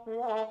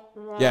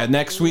 Yeah,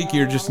 next week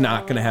you're just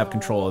not going to have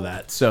control of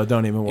that, so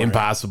don't even worry.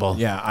 Impossible.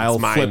 Yeah, I'll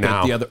It's mine flip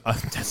now. it the other.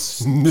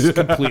 That's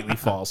completely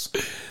false.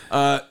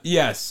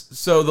 Yes,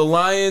 so the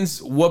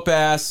Lions whoop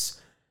ass.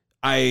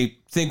 I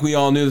think we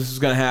all knew this was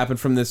going to happen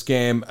from this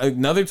game.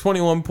 Another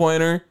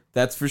 21-pointer,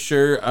 that's for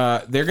sure.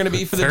 They're going to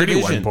be for the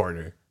 31 division.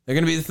 Porter. They're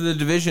going to be for the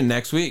division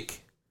next week.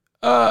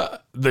 The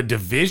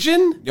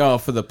division? Oh,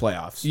 for the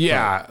playoffs.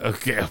 Yeah.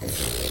 Okay.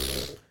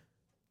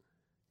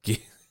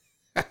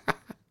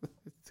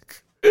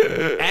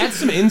 Add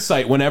some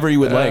insight whenever you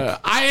would like.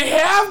 I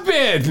have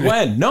been.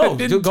 When? No, I've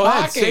been dude, go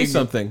ahead. Say talking.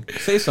 something.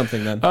 Say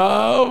something then.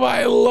 Oh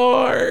my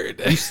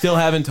lord. You still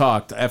haven't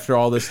talked after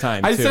all this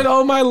time. I too. said,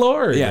 "Oh my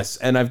lord." Yes,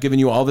 and I've given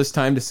you all this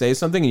time to say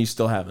something, and you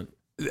still haven't.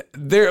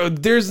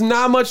 There's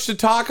not much to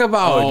talk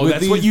about. Oh, with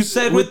that's what you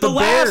said with the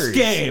last Bears.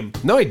 game.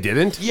 No, I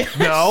didn't. Yes.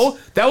 No,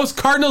 that was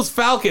Cardinals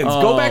Falcons.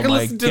 Go back and my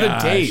listen to the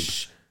tape.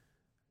 gosh.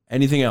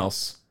 Anything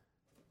else?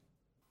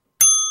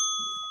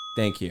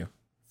 Thank you.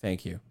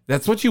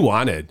 That's what you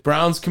wanted.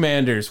 Browns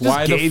Commanders.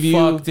 Why the gave you-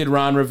 fuck did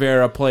Ron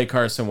Rivera play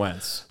Carson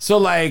Wentz? So,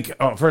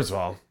 first of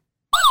all,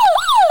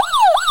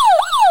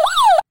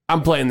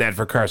 I'm playing that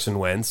for Carson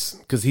Wentz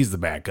because he's the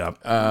backup.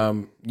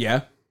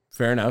 Yeah,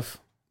 fair enough.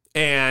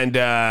 And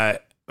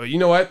you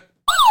know what?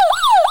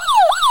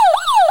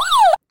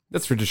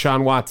 That's for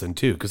Deshaun Watson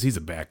too, because he's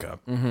a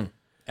backup.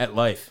 At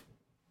life.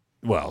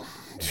 Well,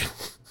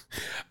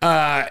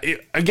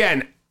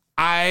 again,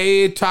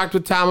 I talked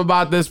with Tom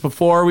about this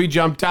before we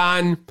jumped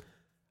on.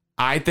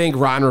 I think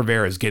Ron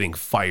Rivera is getting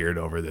fired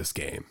over this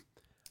game.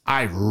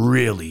 I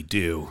really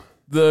do.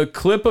 The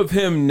clip of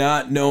him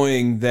not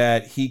knowing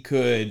that he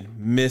could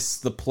miss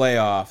the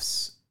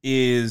playoffs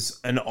is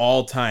an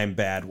all-time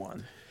bad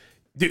one.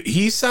 Dude,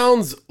 he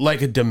sounds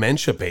like a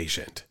dementia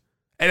patient.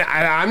 And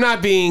I'm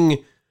not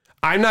being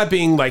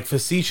like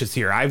facetious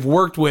here. I've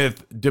worked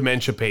with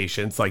dementia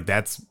patients. Like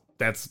that's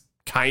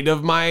kind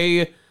of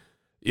my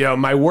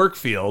my work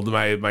field,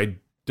 my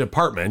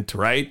department,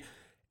 right?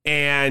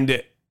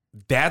 And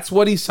that's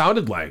what he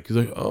sounded like. He's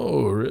like,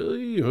 "Oh,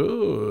 really?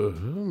 Oh,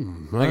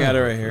 I got it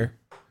right here.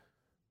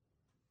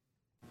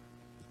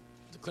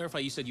 To clarify,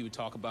 you said you would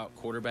talk about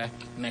quarterback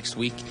next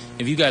week.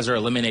 If you guys are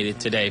eliminated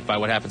today by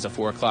what happens at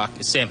 4 o'clock,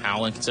 is Sam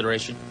Howell in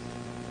consideration?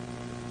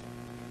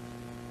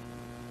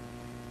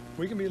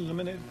 We can be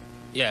eliminated.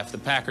 Yeah, if the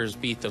Packers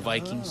beat the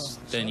Vikings,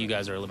 then you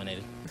guys are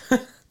eliminated.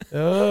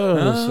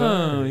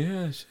 Oh,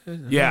 yeah. Shit.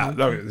 Yeah,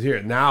 no,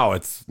 here now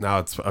it's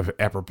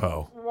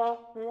apropos.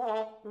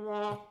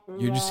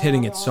 You're just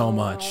hitting it so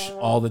much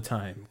all the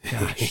time.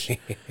 Gosh.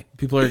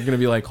 People are going to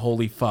be like,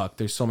 holy fuck,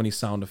 there's so many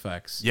sound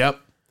effects. Yep.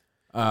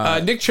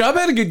 Nick Chubb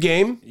had a good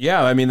game.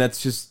 Yeah, I mean,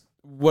 that's just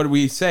what do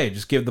we say?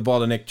 Just give the ball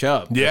to Nick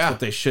Chubb. Yeah. That's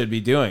what they should be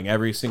doing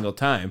every single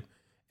time.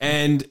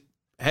 And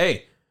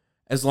hey,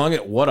 as long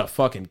as what a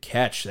fucking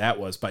catch that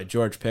was by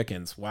George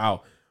Pickens.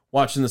 Wow.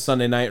 Watching the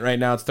Sunday night right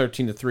now, it's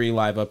 13-3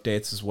 live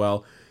updates as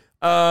well.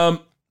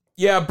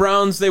 Yeah,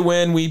 Browns, they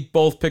win. We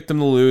both picked them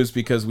to lose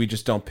because we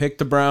just don't pick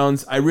the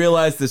Browns. I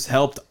realize this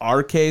helped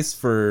our case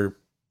for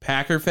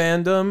Packer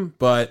fandom,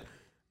 but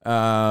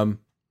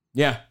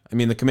yeah, I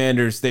mean, the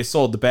Commanders, they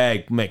sold the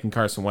bag making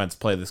Carson Wentz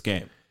play this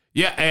game.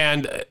 Yeah,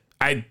 and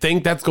I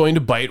think that's going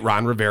to bite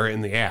Ron Rivera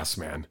in the ass,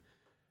 man.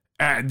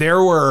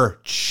 There were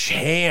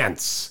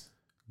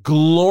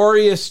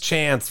glorious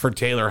chance for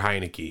Taylor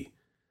Heineke.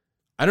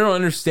 I don't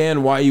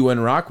understand why you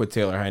wouldn't rock with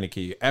Taylor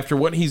Heineke. After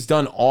what he's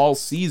done all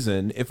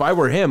season, if I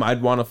were him,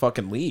 I'd want to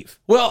fucking leave.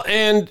 Well,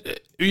 and,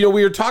 we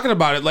were talking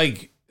about it,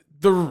 like,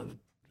 the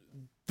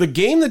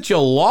game that you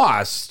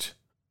lost,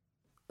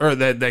 or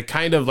that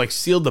kind of, like,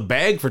 sealed the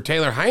bag for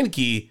Taylor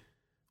Heineke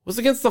was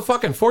against the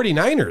fucking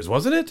 49ers,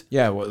 wasn't it?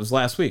 Yeah, well, it was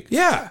last week.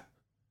 Yeah.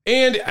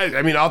 And,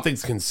 I mean, all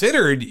things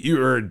considered, you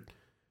were,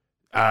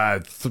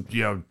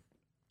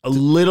 a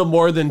little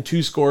more than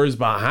 2 scores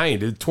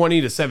behind,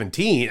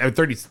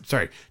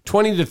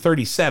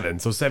 20-37,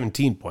 so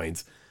 17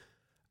 points.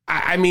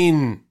 I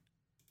mean,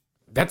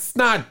 that's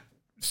not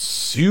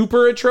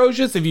super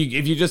atrocious if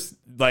you just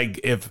like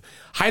if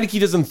Heineke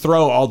doesn't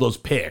throw all those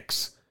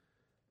picks,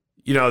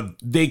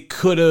 they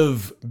could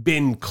have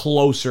been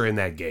closer in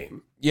that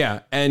game.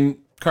 Yeah, and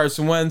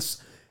Carson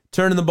Wentz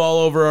turning the ball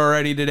over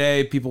already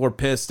today. People were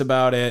pissed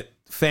about it.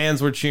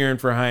 Fans were cheering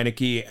for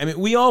Heineke. I mean,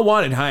 we all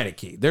wanted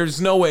Heineke. There's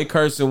no way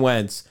Carson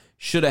Wentz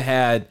should have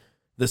had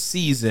the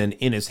season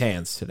in his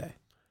hands today.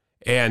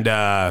 And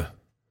I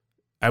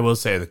will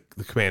say the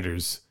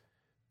Commanders,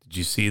 did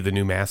you see the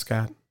new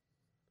mascot?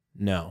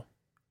 No.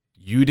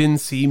 You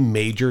didn't see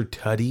Major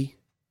Tuddy?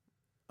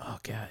 Oh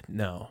God,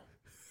 no.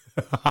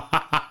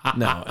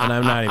 No, and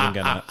I'm not even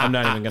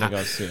gonna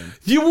go see him.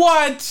 You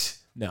what?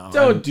 No.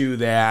 Don't do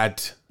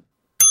that.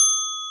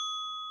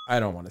 I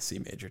don't want to see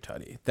Major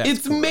Tuddy.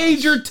 It's gross.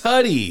 Major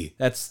Tuddy.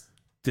 That's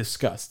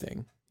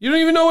disgusting. You don't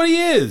even know what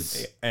he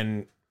is.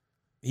 And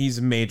he's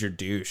a major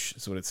douche,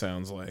 is what it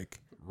sounds like.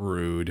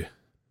 Rude.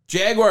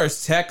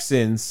 Jaguars,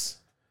 Texans.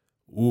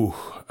 Ooh.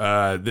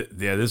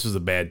 This was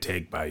a bad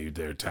take by you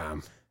there,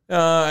 Tom.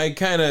 I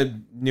kind of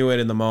knew it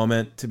in the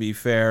moment, to be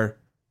fair.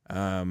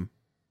 I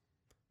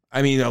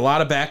mean, a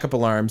lot of backup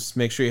alarms.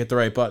 Make sure you hit the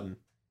right button.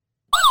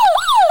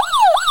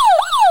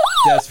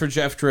 That's for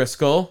Jeff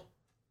Driscoll.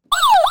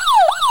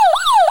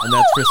 And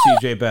that's for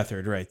CJ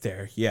Beathard right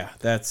there. Yeah,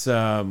 that's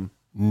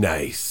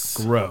nice.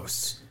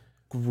 Gross.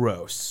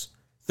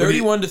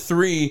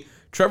 31-3.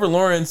 Trevor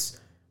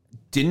Lawrence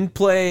didn't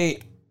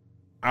play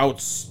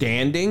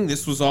outstanding.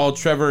 This was all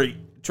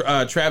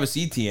Travis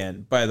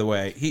Etienne, by the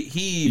way.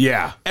 He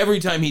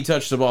every time he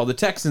touched the ball, the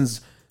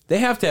Texans, they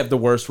have to have the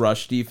worst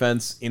rush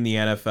defense in the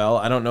NFL.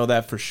 I don't know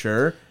that for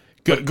sure.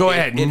 Go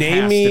ahead.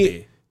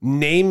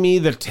 Name me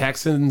the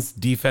Texans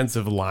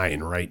defensive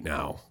line right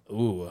now.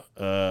 Ooh,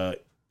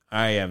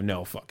 I have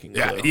no fucking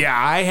clue. Yeah,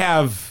 I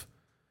have.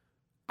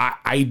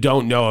 I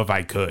don't know if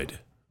I could.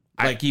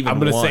 I'm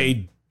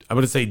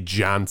gonna say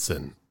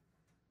Johnson,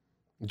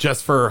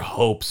 just for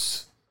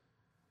hopes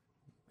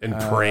and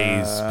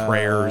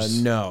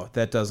prayers. No,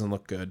 that doesn't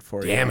look good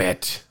for you. Damn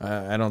it!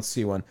 I don't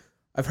see one.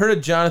 I've heard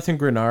of Jonathan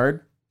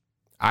Grenard.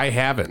 I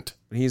haven't.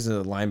 But he's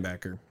a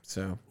linebacker.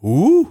 So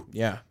ooh,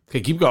 yeah.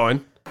 Okay, keep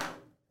going.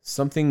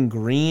 Something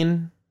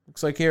Green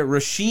looks like here.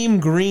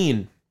 Rasheem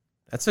Green.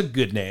 That's a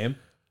good name.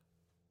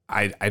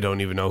 I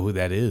don't even know who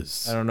that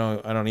is. I don't know.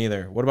 I don't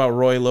either. What about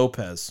Roy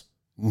Lopez?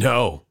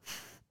 No.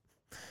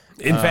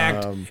 In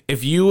fact,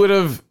 if you would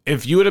have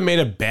made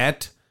a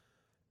bet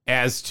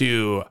as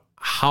to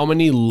how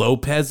many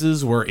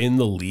Lopez's were in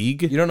the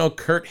league, you don't know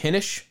Kurt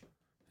Hinish?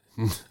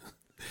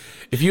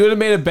 If you would have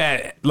made a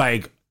bet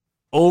like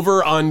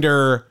over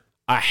under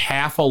a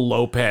half a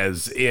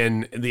Lopez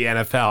in the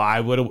NFL,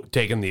 I would have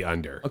taken the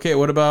under. Okay,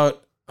 what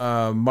about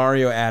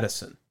Mario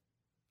Addison?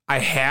 I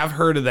have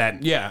heard of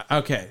that. Yeah,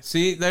 okay.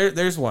 See,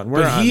 there's one.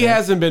 But he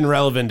hasn't been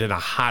relevant in a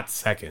hot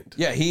second.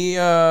 Yeah,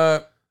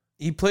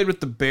 he played with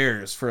the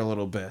Bears for a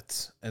little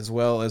bit, as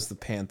well as the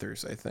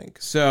Panthers, I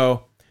think.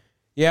 So,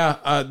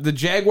 yeah, the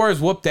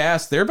Jaguars whooped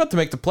ass. They're about to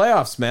make the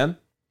playoffs, man.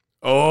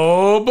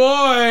 Oh,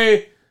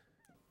 boy.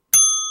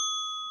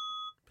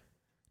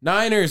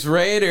 Niners,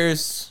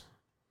 Raiders.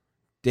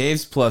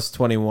 Dave's plus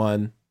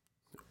 21.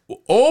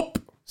 Oh,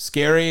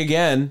 scary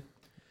again.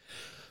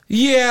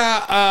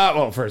 Yeah,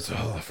 well, first.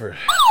 I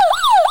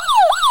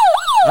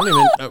don't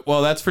even.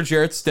 Well, that's for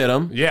Jarrett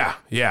Stidham. Yeah.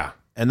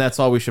 And that's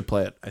all we should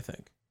play it, I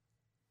think.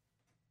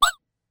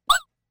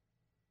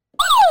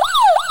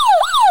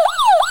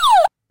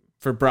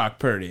 For Brock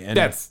Purdy. And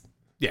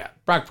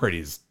Brock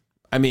Purdy's.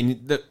 I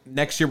mean,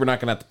 next year we're not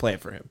going to have to play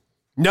it for him.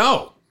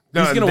 No,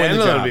 he's going to win the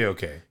job. That'll be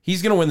okay.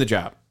 He's going to win the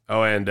job.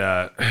 Oh, and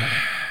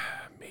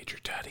Major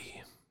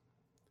Tuddy.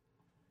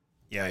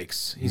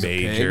 Yikes. He's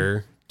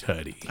Major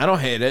Tuddy. I don't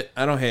hate it.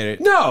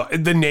 No,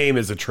 the name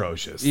is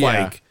atrocious.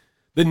 Yeah. Like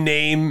The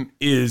name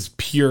is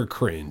pure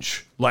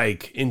cringe,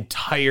 like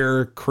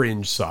entire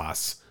cringe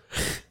sauce.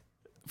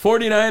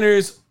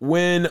 49ers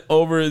win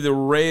over the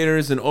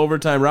Raiders in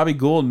overtime. Robbie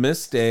Gould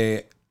missed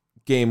a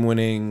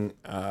game-winning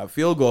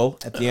field goal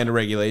at the end of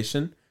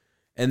regulation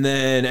and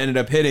then ended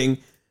up hitting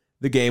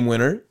the game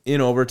winner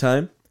in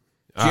overtime.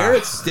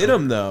 Jarrett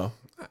Stidham, though.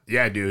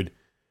 Yeah, dude.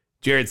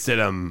 Jarrett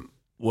Stidham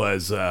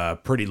was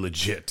pretty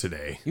legit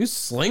today. He was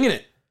slinging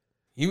it.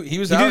 He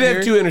was He out did here.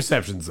 have 2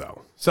 interceptions,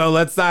 though. So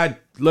let's not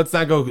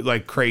go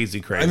like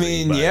crazy. I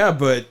mean,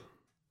 but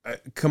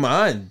come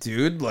on,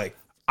 dude. Like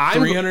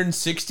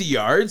 360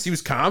 yards. He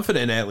was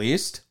confident at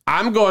least.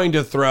 I'm going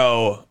to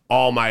throw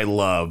all my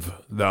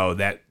love, though,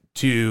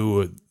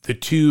 to the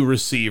 2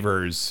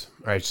 receivers,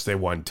 or I should say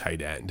 1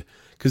 tight end,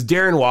 because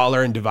Darren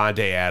Waller and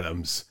Devontae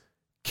Adams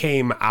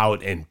came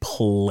out and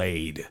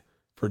played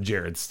for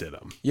Jarrett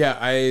Stidham.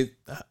 Yeah,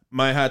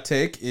 my hot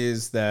take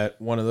is that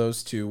one of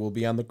those 2 will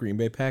be on the Green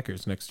Bay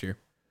Packers next year.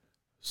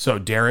 So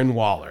Darren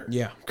Waller.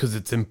 Yeah. Because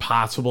it's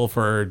impossible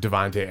for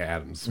Devontae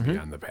Adams to be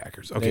on the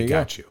Packers. Okay, you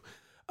got you.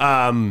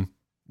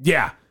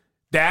 Yeah,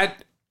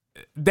 that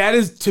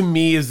is, to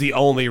me, is the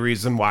only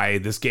reason why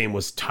this game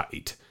was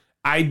tight.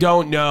 I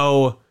don't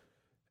know.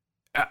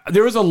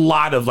 There was a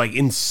lot of like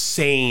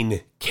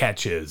insane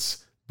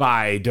catches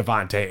by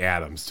Devontae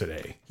Adams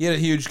today. He had a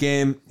huge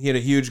game.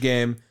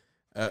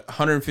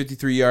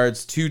 153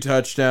 yards, 2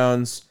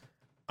 touchdowns.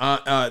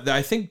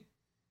 I think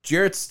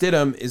Jarrett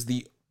Stidham is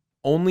the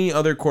only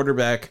other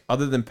quarterback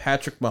other than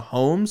Patrick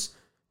Mahomes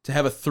to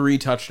have a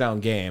 3-touchdown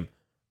game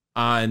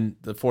on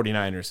the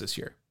 49ers this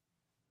year.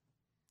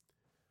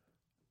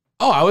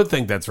 Oh, I would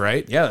think that's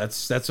right. Yeah,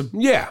 that's a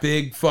Yeah.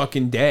 big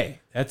fucking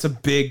day. That's a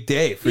big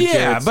day for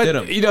Jarrett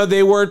Stidham. But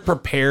they weren't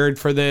prepared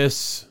for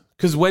this.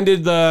 Because when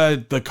did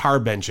the car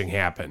benching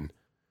happen?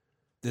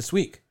 This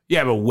week.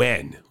 Yeah, but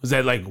when? Was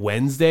that like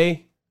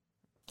Wednesday?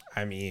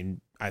 I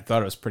mean, I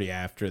thought it was pretty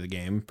after the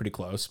game, pretty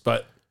close,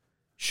 but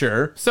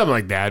sure. Something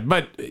like that.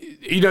 But,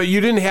 you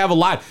didn't have a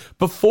lot.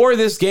 Before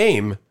this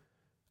game,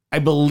 I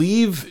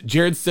believe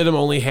Jarrett Stidham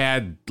only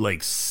had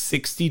like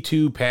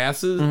 62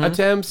 passes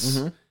attempts.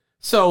 Mm-hmm.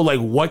 So, like,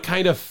 what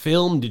kind of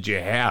film did you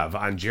have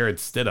on Jarrett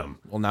Stidham?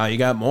 Well, now you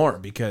got more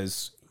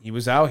because he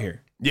was out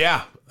here.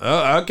 Yeah.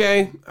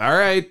 Okay. All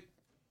right.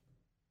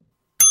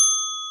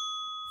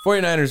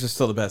 49ers are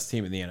still the best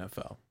team in the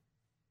NFL.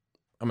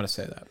 I'm going to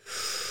say that.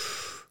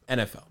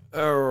 NFL.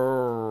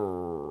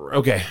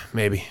 Okay,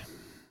 maybe.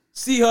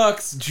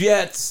 Seahawks,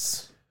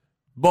 Jets.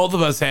 Both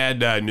of us had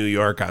New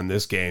York on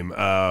this game.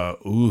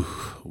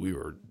 We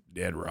were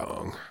dead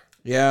wrong.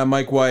 Yeah,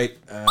 Mike White.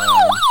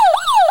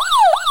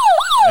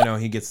 I know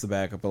he gets the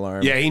backup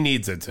alarm. Yeah, he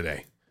needs it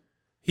today.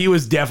 He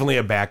was definitely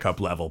a backup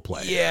level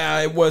player.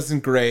 Yeah, it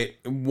wasn't great.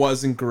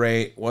 Wasn't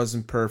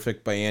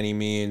perfect by any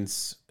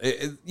means.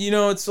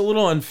 It's a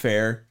little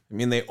unfair. I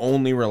mean, they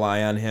only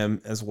rely on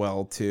him as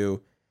well,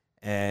 too.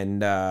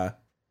 And,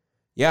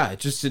 it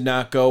just did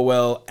not go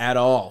well at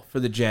all for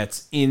the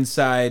Jets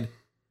inside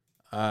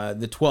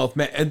the 12th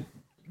man. And,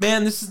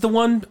 man, this is the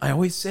one I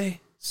always say.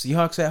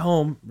 Seahawks at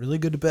home. Really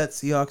good to bet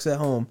Seahawks at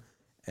home.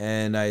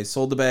 And I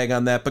sold the bag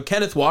on that. But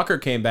Kenneth Walker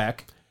came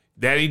back.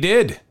 That he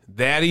did.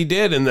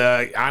 And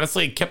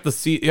honestly, it kept the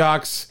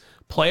Seahawks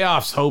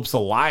playoffs hopes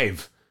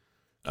alive.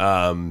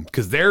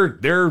 Because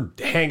they're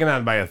hanging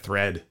on by a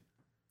thread.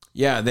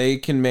 Yeah, they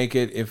can make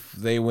it if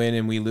they win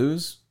and we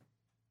lose.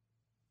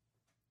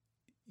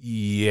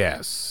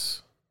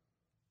 Yes.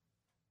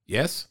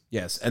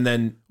 And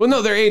then Well,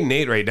 no, they're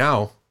 8-8 right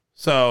now.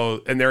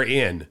 So, and they're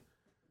in.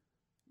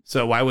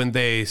 So why wouldn't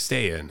they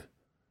stay in?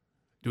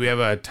 Do we have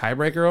a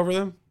tiebreaker over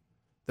them?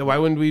 Then why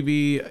wouldn't we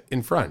be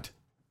in front?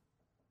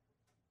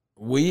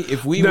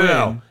 if we win.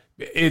 No.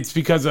 It's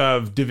because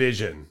of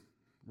division,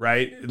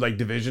 right? Like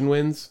division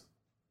wins.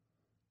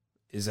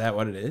 Is that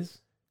what it is?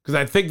 Because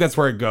I think that's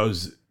where it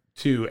goes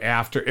to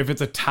after, if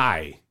it's a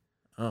tie.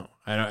 Oh,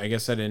 I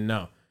guess I didn't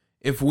know.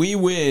 If we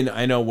win,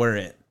 I know we're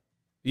in.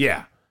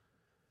 Yeah.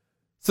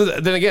 So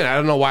then again, I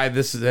don't know why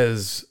this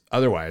is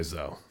otherwise,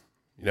 though.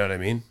 You know what I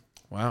mean?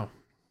 Wow.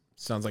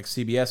 Sounds like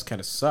CBS kind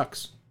of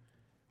sucks.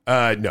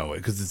 No,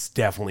 because it's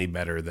definitely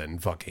better than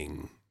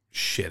fucking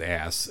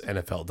shit-ass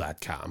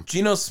NFL.com.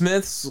 Geno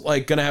Smith's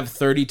like going to have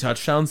 30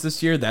 touchdowns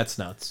this year. That's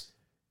nuts.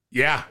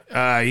 Yeah,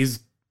 he's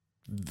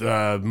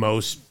the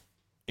most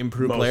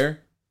Improved player?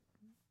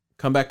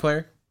 Comeback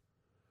player?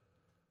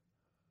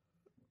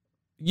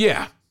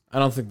 Yeah. I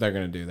don't think they're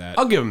going to do that.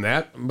 I'll give him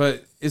that.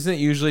 But isn't it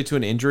usually to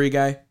an injury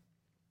guy?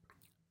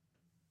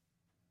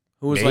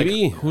 Who was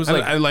Maybe. who else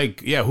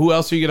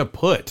are you going to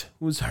put?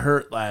 who was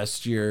hurt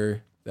last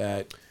year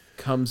that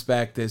comes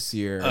back this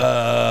year? Dude,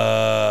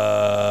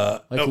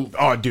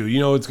 you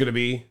know what's going to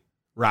be?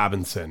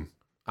 Robinson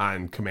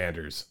on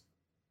Commanders.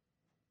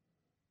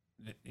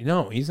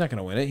 No, he's not going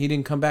to win it. He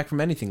didn't come back from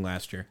anything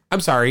last year.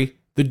 I'm sorry.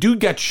 The dude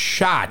got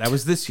shot. That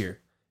was this year.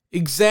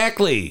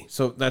 Exactly.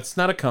 So that's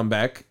not a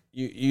comeback.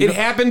 It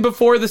happened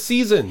before the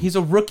season. He's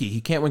a rookie.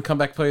 He can't win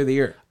comeback player of the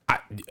year.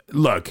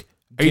 Look,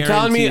 are you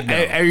telling me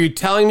Guaranteed no. Are you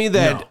telling me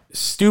that No.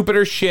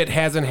 stupider shit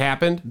hasn't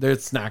happened?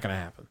 It's not going to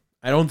happen.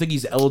 I don't think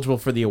he's eligible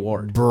for the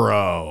award.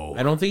 Bro.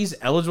 I don't think he's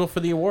eligible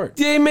for the award.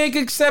 They make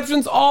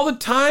exceptions all the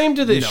time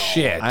to this No,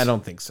 shit. I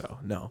don't think so.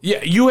 No.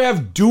 Yeah, you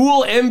have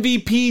dual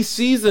MVP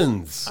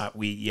seasons.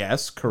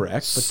 Yes,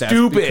 correct. But Stupid.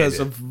 that's because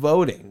of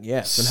voting.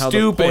 Yes, and how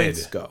Stupid. the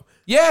points go.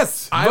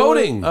 Yes, I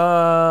voting.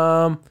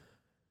 would-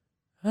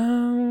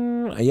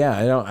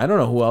 yeah, I don't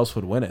know who else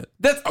would win it.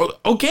 That's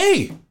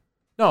okay.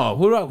 No,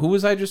 who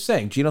was I just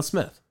saying? Geno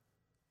Smith.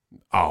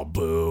 Oh,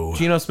 boo.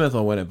 Geno Smith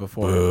will win it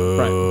before.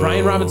 Boo.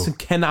 Brian Robinson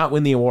cannot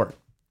win the award.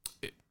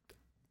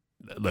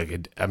 Look,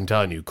 I'm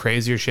telling you,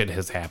 crazier shit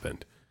has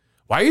happened.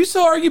 Why are you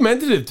so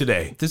argumentative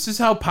today? This is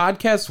how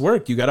podcasts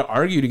work. You got to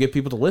argue to get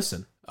people to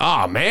listen.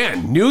 Oh,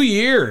 man. New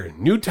year.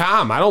 New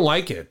Tom. I don't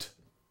like it.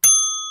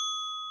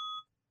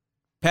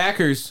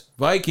 Packers,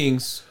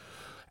 Vikings.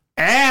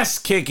 Ass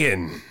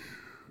kicking.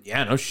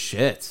 Yeah, no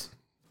shit.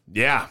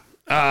 Yeah.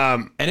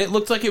 And it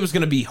looked like it was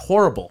going to be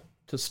horrible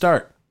to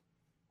start.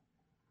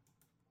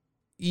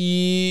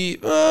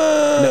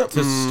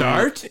 To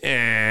start,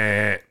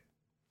 they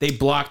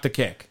blocked the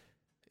kick.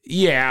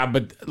 Yeah,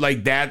 but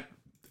like that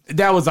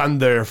was on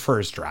their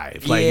first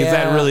drive. Like, is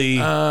that really?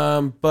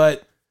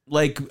 But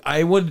like,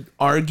 I would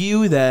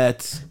argue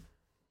that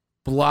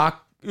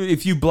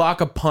if you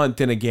block a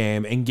punt in a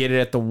game and get it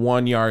at the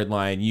 1 yard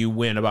line, you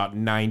win about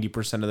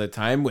 90% of the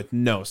time with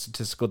no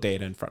statistical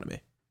data in front of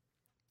me.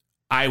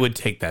 I would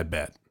take that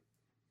bet.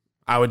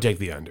 I would take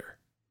the under.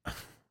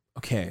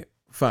 Okay,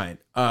 fine.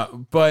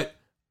 But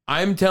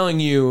I'm telling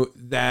you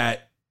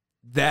that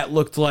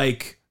looked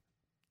like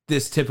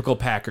this typical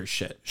Packers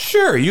shit.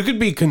 Sure, you could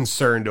be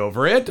concerned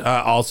over it.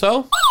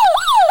 Also,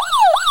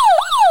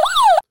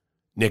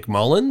 Nick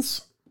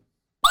Mullins,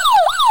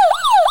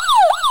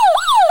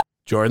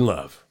 Jordan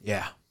Love.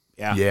 Yeah.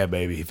 Yeah,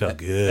 baby, he felt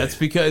good. That's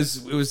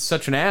because it was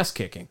such an ass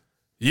kicking.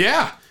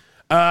 Yeah.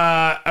 All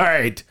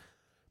right.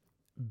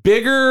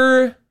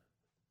 Bigger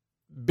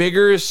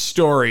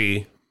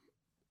story.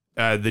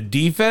 The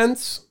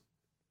defense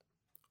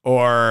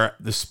or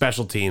the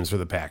special teams for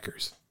the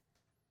Packers?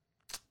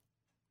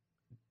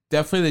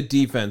 Definitely the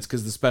defense,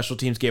 because the special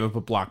teams gave up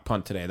a block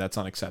punt today. That's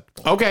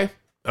unacceptable. Okay.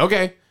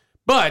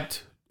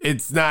 But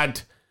it's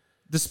not.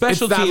 The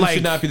special It's not teams like-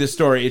 should not be the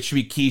story. It should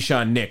be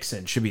Keyshawn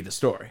Nixon should be the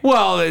story.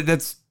 Well,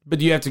 but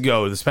you have to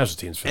go with the special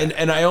teams for that.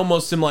 And I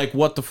almost am like,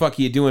 what the fuck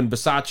are you doing,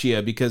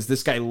 Bisaccia? Because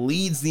this guy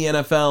leads the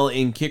NFL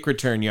in kick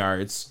return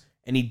yards,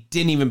 and he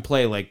didn't even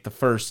play like the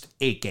first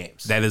 8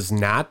 games. That is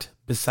not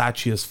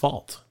Bisaccia's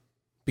fault,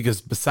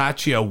 because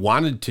Bisaccia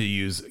wanted to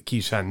use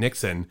Keyshawn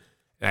Nixon,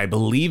 and I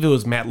believe it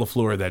was Matt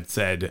LaFleur that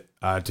said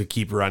to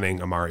keep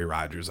running Amari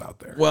Rodgers out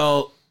there.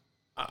 Well,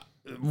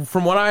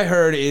 from what I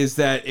heard is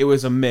that it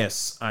was a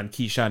miss on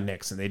Keyshawn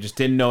Nixon. They just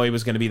didn't know he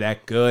was going to be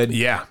that good.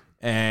 Yeah.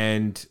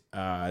 And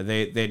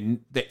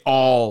they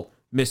all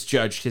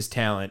misjudged his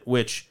talent,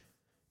 which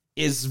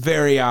is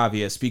very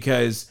obvious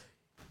because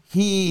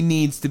he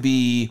needs to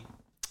be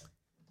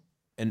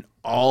an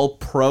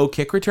all-pro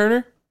kick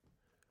returner.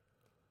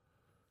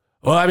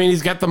 Well, I mean,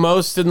 he's got the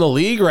most in the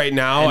league right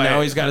now. And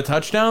now he's got a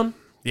touchdown.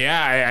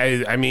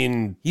 Yeah, I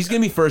mean, He's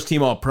going to be first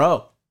team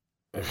all-pro.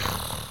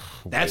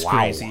 That's wow.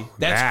 crazy.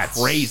 That's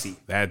crazy.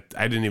 That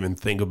I didn't even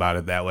think about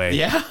it that way.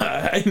 Yeah,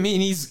 I mean,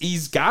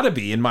 he's got to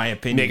be, in my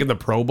opinion. Making the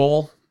Pro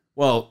Bowl.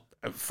 Well,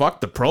 fuck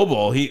the Pro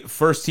Bowl. He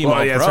first team Well,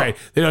 all-pro. yeah, that's right.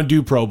 They don't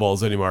do Pro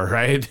Bowls anymore,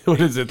 right? What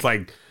is it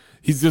like?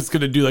 He's just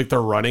gonna do like the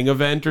running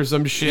event or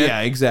some shit. Yeah,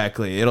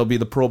 exactly. It'll be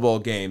the Pro Bowl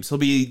games. He'll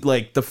be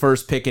like the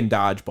first pick in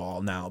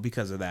dodgeball now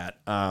because of that.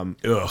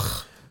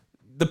 Ugh.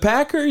 The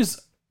Packers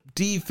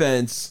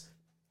defense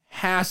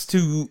has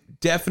to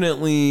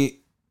definitely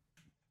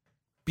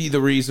be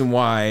the reason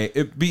why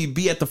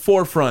be at the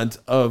forefront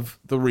of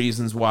the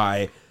reasons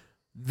why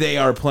they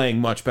are playing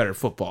much better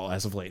football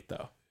as of late,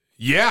 though.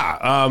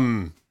 Yeah.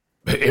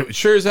 It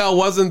sure as hell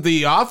wasn't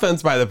the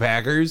offense by the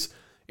Packers.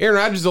 Aaron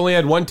Rodgers only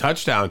had 1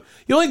 touchdown.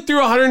 He only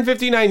threw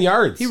 159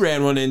 yards. He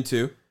ran one in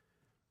too.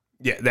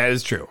 Yeah, that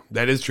is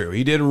true.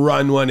 He did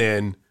run one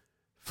in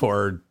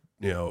for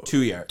 2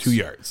 yards. 2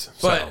 yards.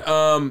 But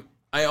So,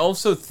 I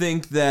also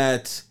think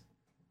that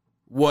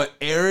what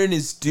Aaron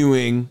is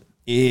doing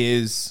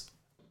is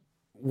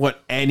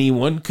what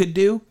anyone could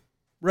do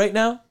right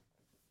now.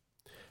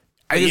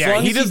 Like, as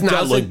long he as does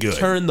not look doesn't good.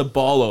 Turn the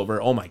ball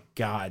over. Oh my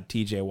God,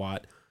 TJ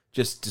Watt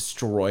just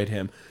destroyed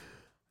him.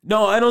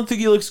 No, I don't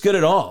think he looks good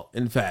at all.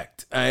 In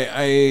fact,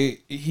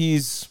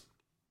 he's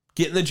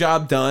getting the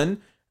job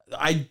done.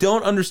 I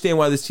don't understand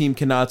why this team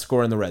cannot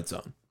score in the red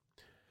zone.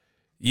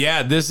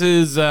 Yeah, this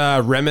is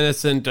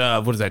reminiscent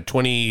of, what is that,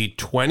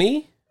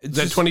 2020? Is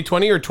that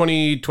 2020 or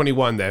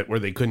 2021 where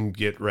they couldn't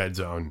get red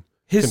zone?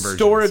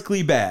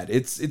 Historically bad.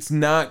 It's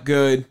not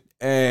good,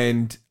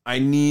 and I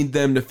need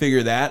them to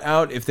figure that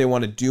out if they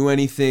want to do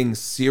anything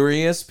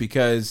serious,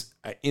 because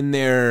in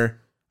their,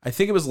 I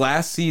think it was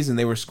last season,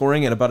 they were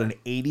scoring at about an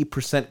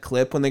 80%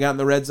 clip when they got in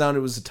the red zone.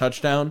 It was a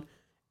touchdown,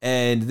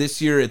 and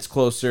this year it's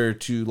closer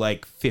to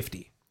like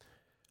 50.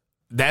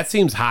 That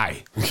seems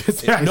high.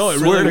 No, it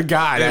swear really, to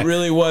God. it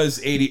really was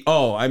 80.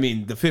 Oh, I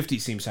mean, the 50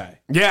 seems high.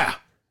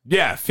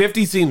 Yeah,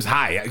 50 seems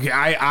high.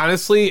 I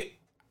honestly,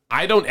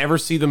 I don't ever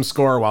see them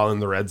score while in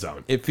the red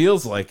zone. It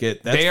feels like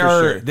it. That's They for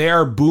are sure. they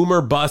are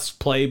boomer bust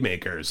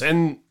playmakers,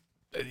 and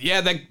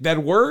yeah,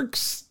 that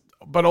works,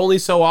 but only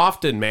so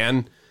often,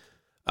 man.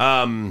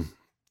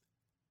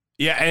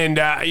 Yeah, and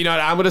you know what,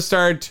 I'm gonna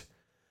start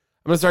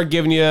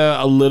giving you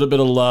a little bit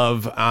of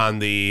love on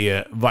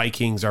the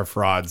Vikings are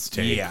frauds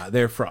take. Yeah,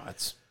 they're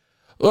frauds.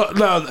 Well,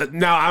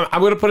 no,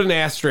 I'm gonna put an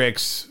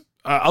asterisk,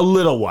 a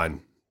little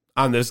one,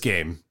 on this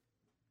game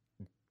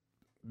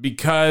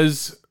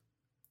because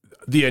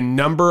the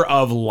number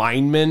of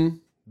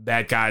linemen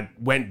that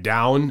went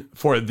down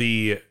for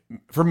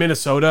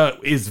Minnesota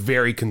is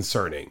very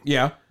concerning.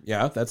 Yeah,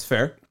 that's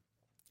fair.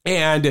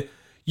 And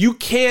you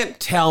can't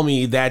tell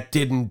me that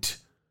didn't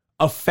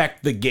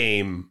affect the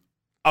game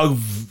a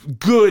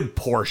good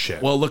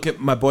portion. Well, look at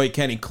my boy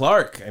Kenny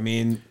Clark. I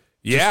mean,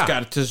 Yeah. just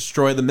got to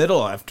destroy the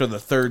middle after the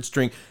third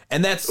string.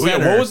 And that's Wait,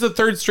 what was the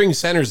third string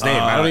center's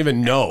name? I don't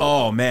even know.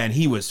 Oh, man,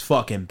 he was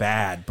fucking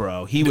bad,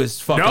 bro. He was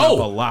fucking No. up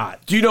a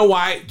lot. Do you know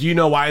why? Do you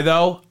know why,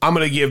 though? I'm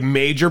going to give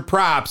major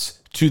props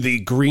to the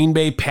Green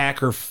Bay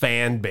Packer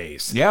fan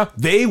base. Yeah.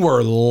 They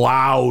were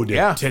loud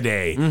Yeah.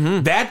 today.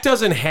 That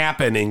doesn't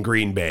happen in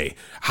Green Bay.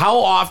 How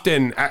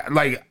often,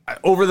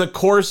 over the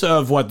course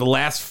of the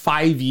last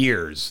 5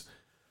 years,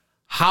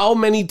 how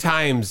many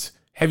times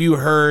have you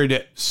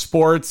heard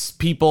sports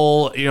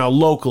people,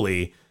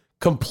 locally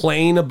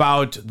complain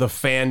about the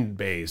fan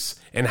base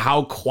and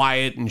how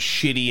quiet and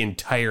shitty and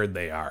tired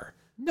they are?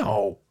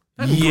 No.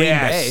 Not in Green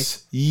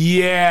Yes.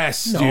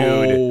 Yes, Bay.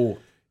 dude. No.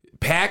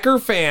 Packer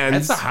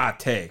fans. That's a hot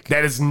take.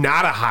 That is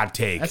not a hot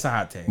take. That's a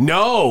hot take.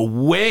 No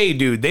way,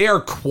 dude. They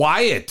are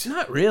quiet.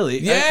 Not really.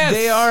 Yes.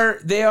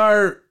 They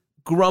are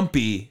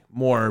grumpy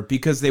more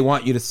because they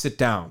want you to sit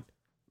down.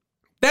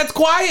 That's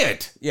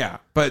quiet. Yeah,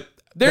 but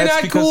They're that's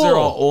not because cool. they're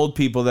all old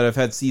people that have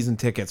had season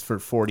tickets for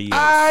 40 years.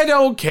 I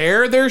don't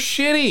care. They're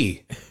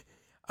shitty.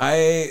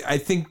 I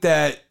think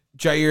that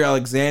Jair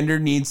Alexander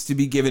needs to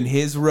be given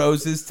his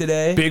roses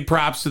today. Big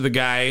props to the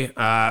guy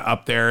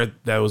up there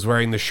that was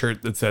wearing the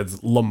shirt that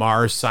says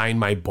 "Lamar sign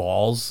my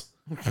balls."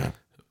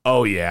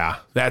 Oh yeah,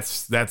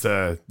 that's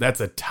a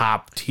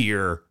top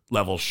tier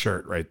level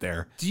shirt right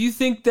there. Do you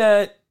think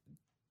that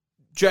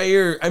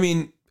Jair? I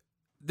mean,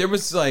 there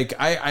was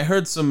I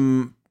heard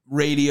some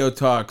radio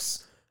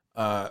talks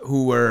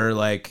who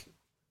were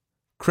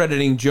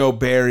crediting Joe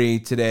Barry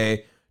today.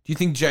 Do you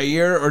think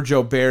Jair or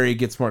Joe Barry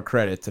gets more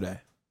credit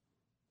today?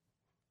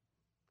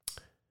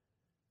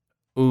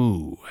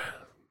 Ooh,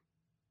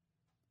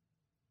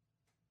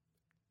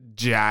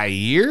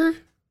 Jair?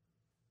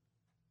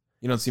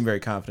 You don't seem very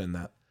confident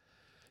in that.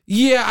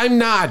 Yeah, I'm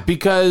not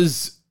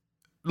because,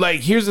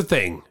 here's the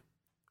thing: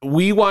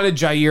 we wanted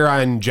Jair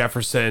on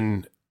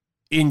Jefferson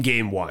in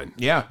game one.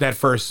 Yeah. that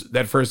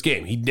first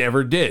game, he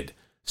never did.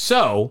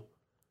 So,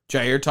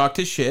 Jair talked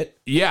his shit.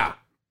 yeah,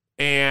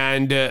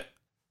 and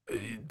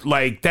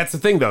that's the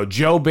thing though.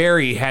 Joe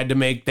Barry had to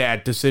make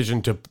that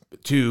decision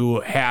to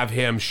have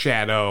him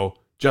shadow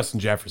Justin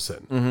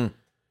Jefferson. Mm-hmm.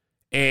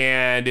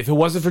 And if it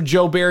wasn't for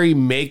Joe Barry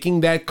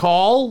making that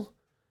call,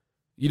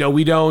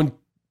 we don't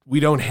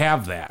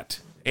have that.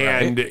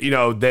 And,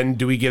 then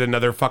do we get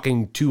another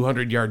fucking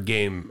 200-yard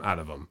game out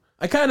of him?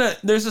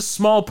 There's a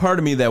small part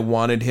of me that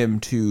wanted him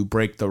to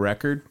break the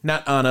record.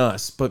 Not on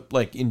us, but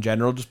in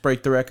general, just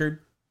break the record.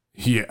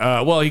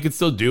 Yeah. Well, he could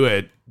still do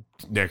it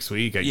next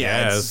week, I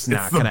Yeah, guess. it's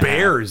not the gonna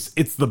Bears.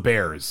 It's the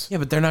Bears. Yeah,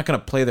 but they're not going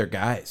to play their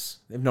guys.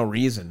 They have no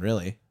reason,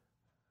 really.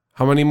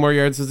 How many more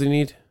yards does he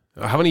need?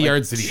 How many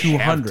yards did he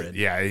have? 200.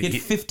 Yeah. He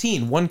had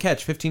 15. One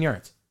catch, 15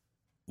 yards.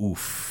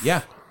 Oof.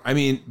 Yeah. I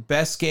mean,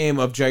 best game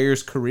of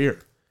Jair's career.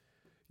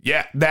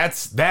 Yeah,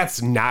 that's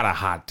not a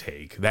hot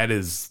take. That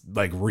is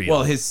real.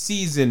 Well, his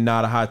season,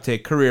 not a hot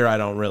take. Career, I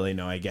don't really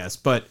know, I guess.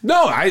 But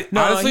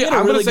honestly, he had a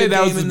I'm really going to say good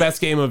that was game his in-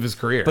 best game of his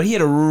career. But he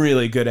had a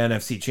really good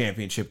NFC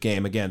Championship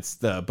game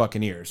against the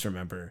Buccaneers,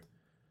 remember?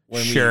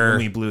 When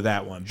we blew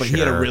that one. But he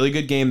had a Sure. really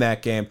good game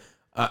that game.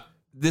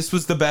 This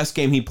was the best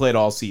game he played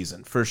all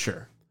season, for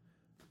sure.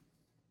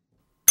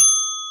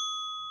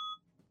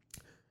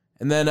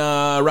 And then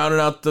rounding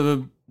out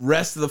the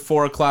rest of the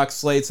 4 o'clock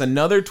slates,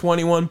 another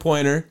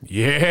 21-pointer.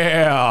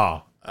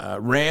 Yeah.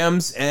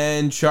 Rams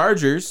and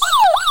Chargers.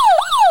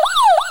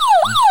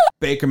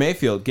 Baker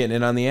Mayfield getting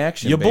in on the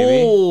action, Ya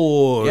baby.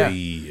 boy.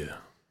 Yeah.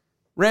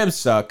 Rams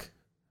suck.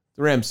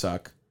 The Rams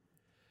suck.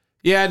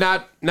 Yeah,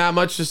 not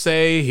much to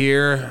say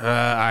here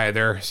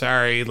either.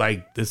 Sorry,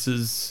 this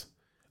is...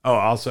 Oh,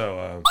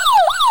 also,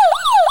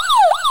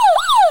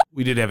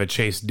 we did have a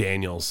Chase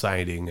Daniels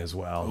sighting as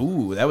well.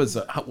 Ooh, that was...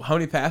 how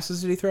many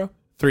passes did he throw?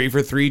 3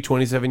 for 3,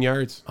 27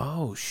 yards.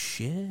 Oh,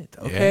 shit.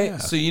 Okay. Yeah.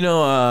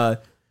 So,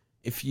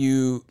 if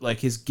you...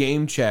 his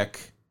game check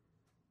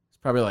is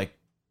probably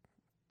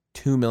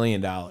 $2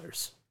 million.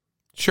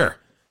 Sure.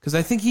 Because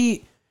I think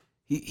he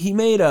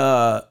made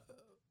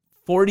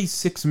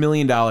 $46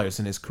 million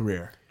in his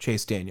career,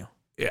 Chase Daniel.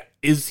 Yeah.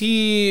 Is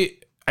he...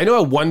 I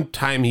know at one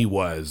time he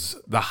was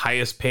the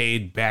highest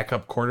paid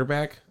backup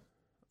quarterback.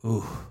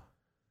 Ooh.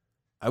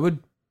 I would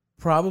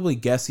probably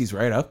guess he's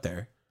right up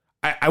there.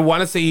 I want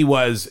to say he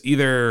was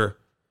either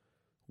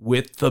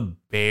with the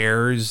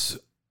Bears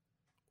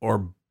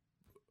or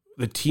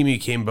the team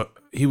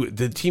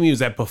the team he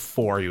was at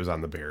before he was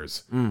on the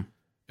Bears.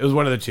 It was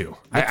one of the two.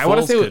 I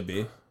want to say could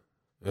be.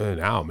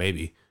 Now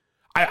maybe.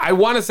 I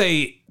want to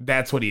say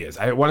that's what he is.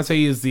 I want to say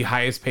he is the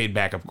highest paid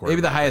backup quarterback.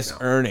 Maybe the highest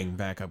right now. earning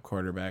backup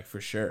quarterback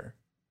for sure.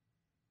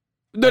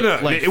 No.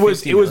 like It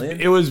was 50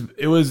 million?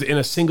 it was in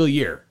a single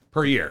year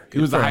per year. He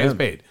was the for highest him.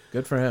 paid.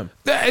 Good for him.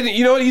 And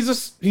you know what? He's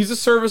a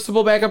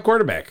serviceable backup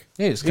quarterback.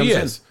 Yeah, he just comes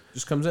in. is.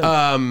 Just comes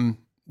in.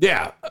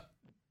 Yeah.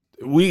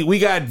 We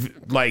got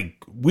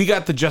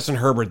the Justin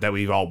Herbert that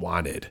we've all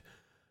wanted.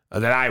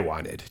 That I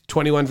wanted.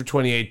 21 for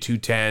 28,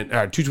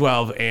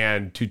 212,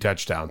 and 2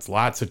 touchdowns.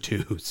 Lots of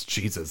twos.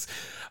 Jesus.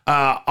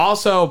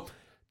 Also,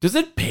 does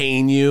it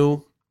pain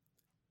you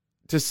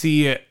to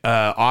see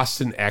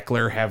Austin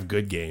Eckler have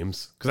good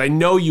games? Because I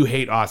know you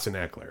hate Austin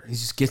Eckler. He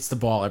just gets the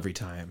ball every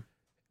time.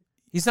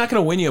 He's not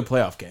going to win you a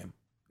playoff game.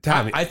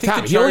 Tommy, I think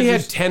the he only had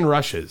Chargers- 10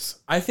 rushes.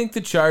 I think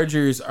the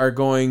Chargers are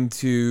going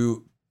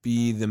to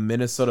be the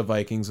Minnesota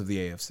Vikings of the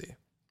AFC.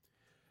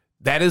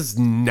 That's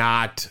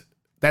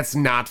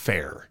not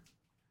fair.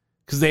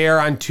 Because they are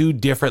on 2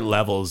 different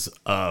levels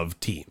of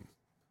team.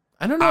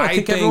 I don't know. I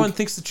think think- everyone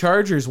thinks the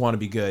Chargers want to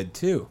be good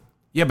too.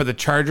 Yeah, but the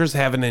Chargers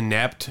have an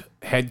inept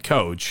head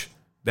coach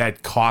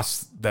that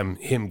costs them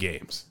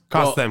games.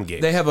 Them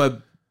games. They have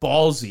a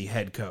ballsy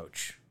head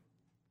coach.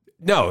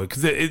 No,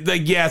 because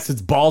yes,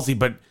 it's ballsy,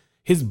 but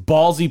his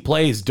ballsy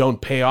plays don't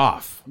pay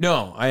off.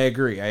 No, I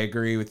agree. I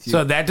agree with you.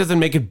 So that doesn't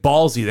make it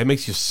ballsy. That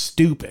makes you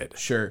stupid.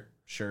 Sure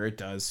it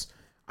does.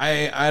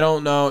 I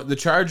don't know. The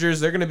Chargers,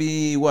 they're going to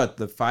be what,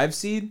 the 5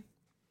 seed?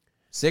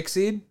 6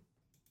 seed?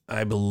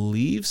 I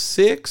believe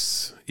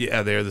 6.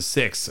 Yeah, they're the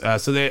 6.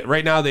 So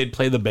right now they'd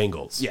play the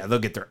Bengals. Yeah, they'll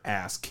get their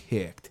ass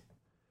kicked.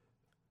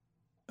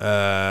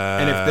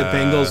 And And if the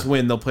Bengals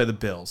win, they'll play the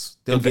Bills.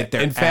 They'll get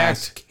their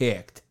ass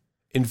kicked.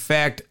 In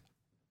fact,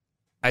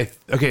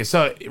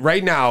 so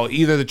right now,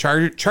 either the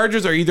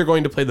Chargers are either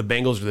going to play the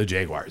Bengals or the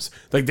Jaguars.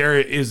 Like there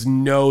is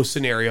no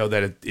scenario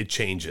that it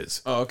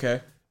changes Oh,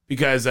 okay.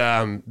 because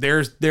they're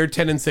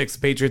 10-6. The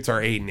Patriots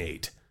are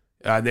 8-8.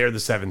 They're the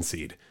 7th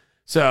seed.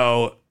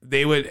 So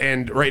they would,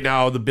 and right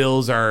now the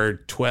Bills are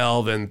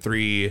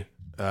 12-3.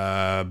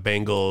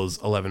 Bengals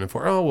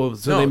 11-4. Oh well,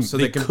 so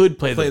they could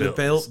play the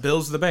Bills.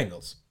 Bills or the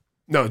Bengals.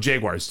 No,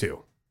 Jaguars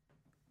too,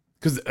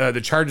 because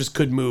the Chargers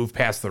could move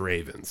past the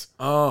Ravens.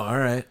 Oh, all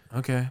right.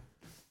 Okay.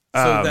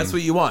 So that's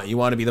what you want. You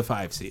want to be the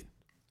 5 seed.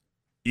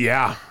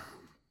 Yeah.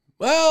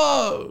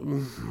 Well,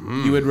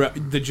 You would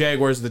the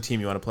Jaguars are the team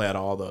you want to play out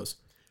of all those.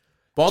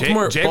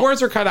 Baltimore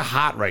Jaguars are kind of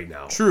hot right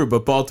now. True,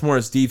 but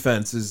Baltimore's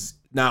defense is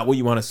not what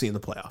you want to see in the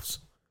playoffs.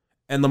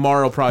 And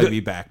Lamar will probably be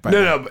back by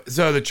then. No.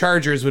 So the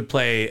Chargers would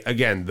play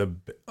again.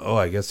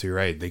 I guess you're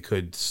right. They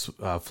could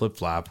flip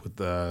flop with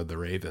the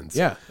Ravens.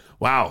 Yeah.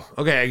 Wow.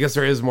 Okay. I guess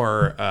there is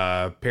more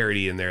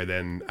parity in there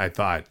than I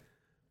thought.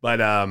 But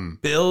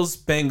Bills,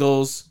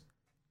 Bengals,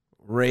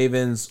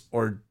 Ravens,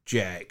 or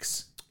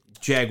Jags.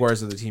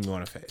 Jaguars are the team you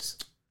want to face.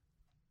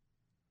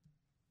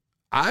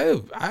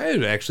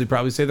 I'd actually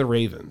probably say the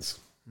Ravens.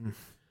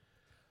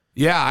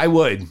 Yeah, I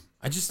would.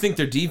 I just think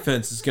their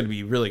defense is going to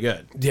be really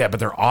good. Yeah, but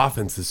their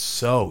offense is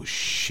so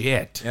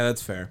shit. Yeah,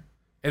 that's fair.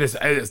 And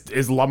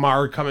is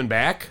Lamar coming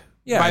back?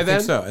 Yeah, by I then?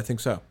 think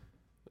so.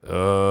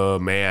 Oh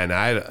man,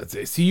 I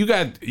see you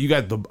got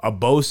a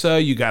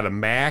Bosa, you got a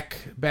Mac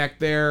back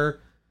there.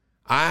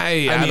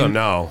 I mean, don't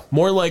know.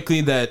 More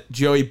likely that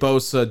Joey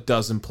Bosa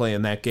doesn't play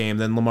in that game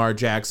than Lamar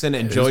Jackson,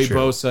 and That is Joey true.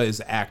 Bosa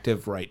is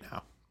active right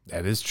now.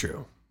 That is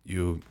true.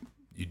 You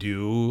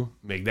do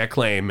make that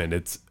claim, and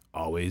it's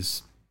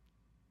always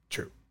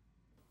true.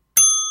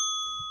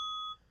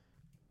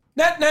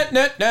 Na na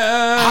na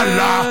na.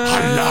 Holla,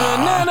 holla.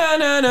 Na na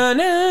na na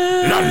na.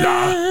 La la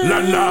la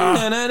la.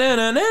 Na na na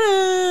na na.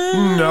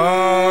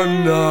 No,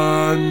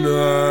 no,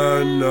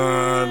 no,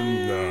 no,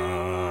 no.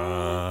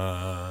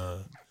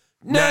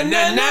 Na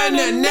na na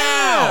na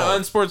na.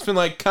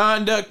 Unsportsmanlike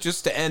conduct,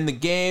 just to end the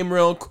game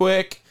real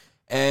quick,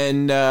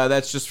 and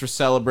that's just for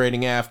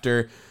celebrating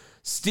after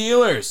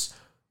Steelers,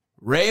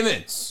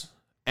 Ravens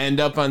end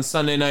up on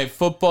Sunday Night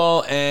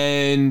Football,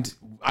 and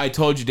I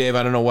told you, Dave,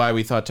 I don't know why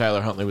we thought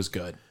Tyler Huntley was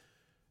good.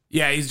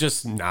 Yeah, he's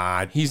just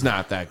not. He's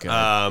not that good.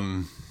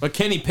 But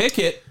Kenny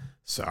Pickett,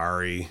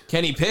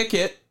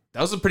 that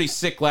was a pretty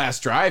sick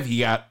last drive he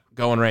got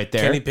going right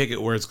there. Kenny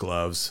Pickett wears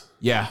gloves.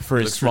 Yeah, for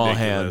his Looks small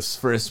ridiculous. hands.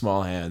 For his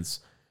small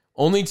hands.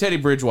 Only Teddy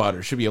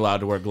Bridgewater should be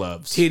allowed to wear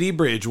gloves. Teddy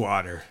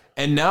Bridgewater.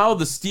 And now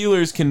the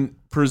Steelers can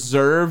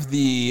preserve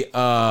the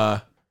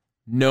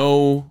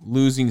no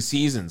losing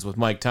seasons with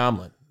Mike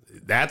Tomlin.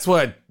 That's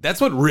what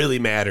really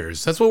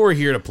matters. That's what we're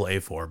here to play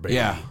for, baby.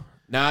 Yeah.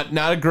 Not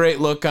a great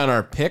look on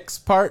our picks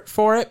part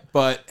for it,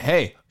 but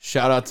hey,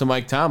 shout out to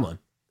Mike Tomlin.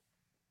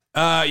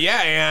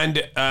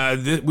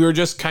 We were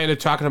just kind of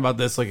talking about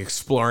this, like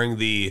exploring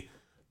the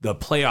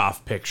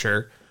playoff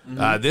picture.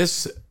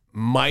 This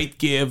might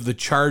give the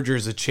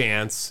Chargers a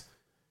chance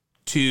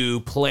to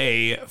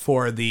play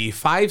for the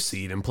 5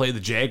 seed and play the The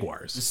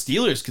Jaguars.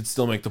 Steelers could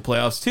still make the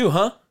playoffs too,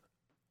 huh?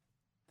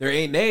 They're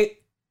 8-8.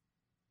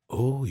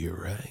 Oh, you're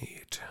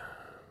right.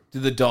 Do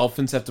the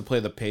Dolphins have to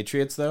play the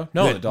Patriots, though?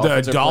 No,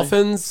 The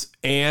Dolphins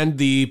and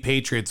the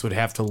Patriots would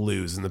have to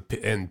lose,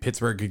 and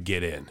Pittsburgh could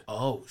get in.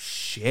 Oh,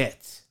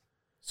 shit.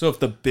 So if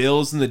the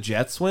Bills and the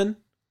Jets win,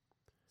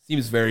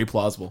 seems very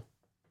plausible.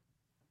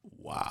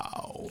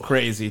 Wow.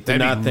 Crazy. Did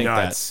That'd be not think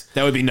nuts. that.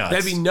 That would be nuts.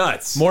 That'd be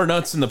nuts. More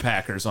nuts than the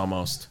Packers,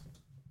 almost.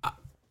 No,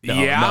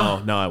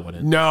 yeah. No, I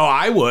wouldn't. No,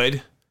 I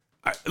would.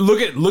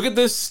 Look at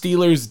this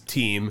Steelers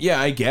team. Yeah,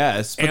 I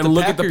guess. But And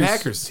look at the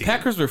Packers team.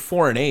 Packers were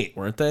 4-8,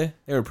 weren't they?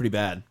 They were pretty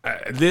bad.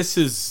 This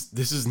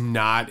is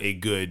not a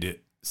good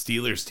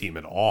Steelers team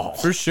at all.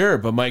 For sure,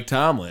 but Mike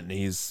Tomlin,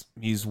 he's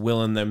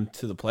willing them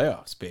to the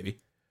playoffs, baby.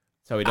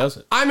 That's how he does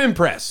it. I'm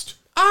impressed.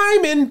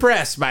 I'm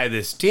impressed by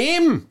this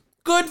team.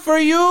 Good for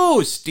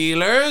you,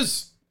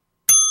 Steelers.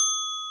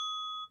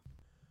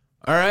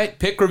 All right,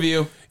 pick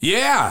review.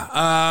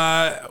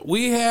 Yeah,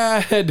 we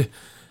had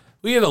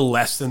a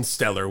less than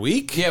stellar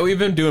week. Yeah, we've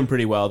been doing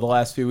pretty well the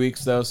last few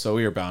weeks, though, so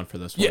we are bound for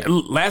this one. Yeah,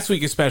 last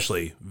week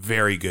especially,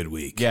 very good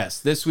week. Yes,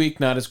 this week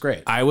not as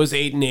great. I was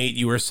 8-8.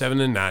 You were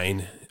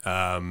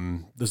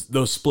 7-9.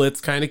 Those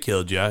splits kind of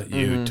killed you.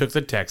 You took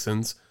the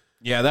Texans.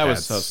 Yeah, that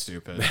was so That's-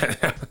 stupid.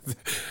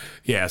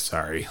 Yeah,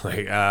 sorry.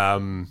 What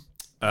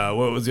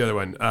was the other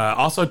one?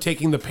 Also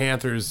taking the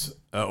Panthers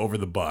over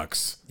the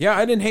Bucks. Yeah,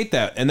 I didn't hate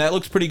that, and that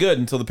looked pretty good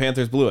until the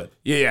Panthers blew it.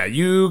 Yeah.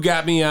 You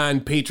got me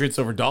on Patriots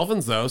over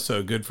Dolphins though,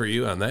 so good for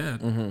you on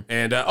that.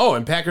 And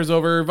and Packers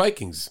over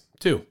Vikings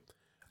too.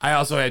 I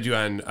also had you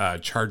on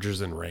Chargers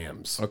and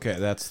Rams. Okay,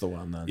 that's the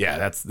one then. Yeah,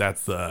 that's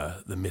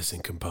the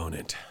missing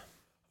component.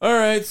 All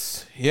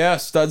right. Yeah,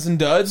 studs and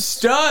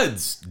duds.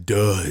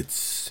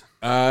 Duds.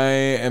 I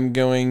am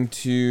going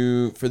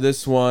to, for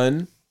this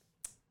one,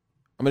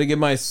 I'm going to give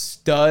my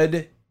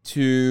stud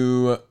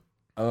to,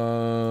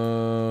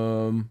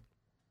 I'm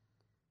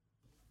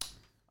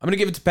going to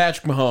give it to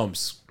Patrick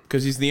Mahomes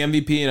because he's the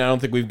MVP and I don't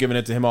think we've given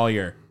it to him all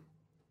year.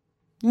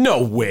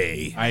 No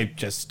way. I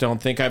just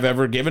don't think I've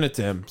ever given it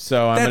to him.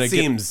 So I'm going That to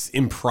seems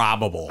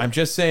improbable. I'm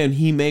just saying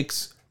he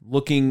makes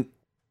looking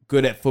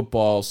good at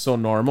football so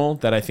normal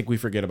that I think we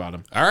forget about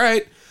him. All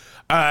right.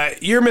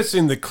 You're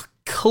missing the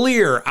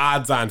clear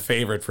odds-on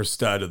favorite for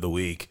stud of the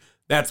week.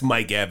 That's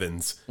Mike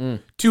Evans.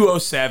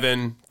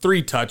 207,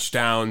 3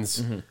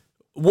 touchdowns.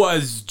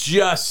 Was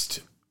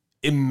just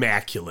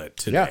immaculate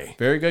today. Yeah,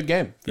 very good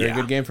game. Very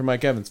good game for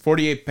Mike Evans.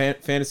 48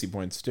 fantasy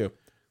points, too.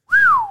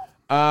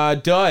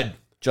 Dud,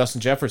 Justin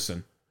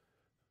Jefferson.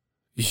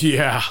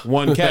 Yeah.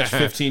 1 catch,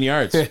 15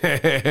 yards.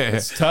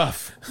 It's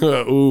tough.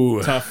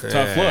 Ooh. Tough look.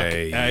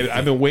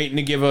 I've been waiting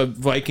to give a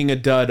Viking a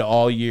dud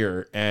all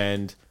year,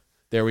 and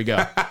there we go.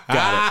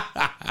 Got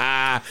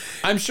it.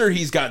 I'm sure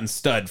he's gotten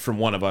stud from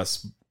one of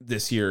us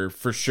this year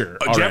for sure.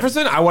 already.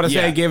 Jefferson, I want to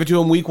say Yeah. I gave it to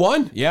him week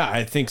 1. Yeah,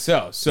 I think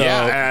so. So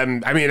Yeah,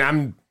 I mean,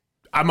 I'm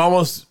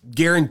almost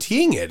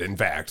guaranteeing it, in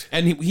fact.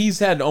 and he's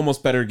had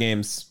almost better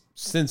games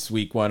since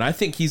week 1. I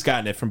think he's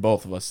gotten it from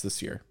both of us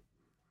this year.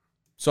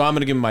 So I'm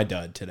going to give him my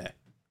dud today.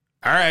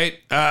 All right.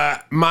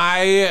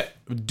 My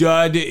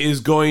dud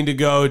is going to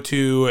go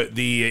to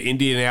the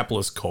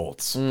Indianapolis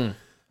Colts.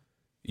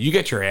 You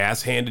get your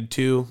ass handed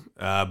to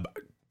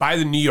by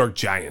the New York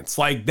Giants.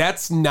 Like,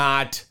 that's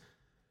not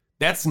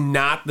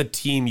the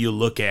team you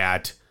look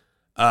at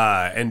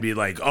and be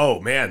like, oh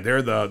man,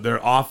 they're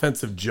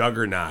offensive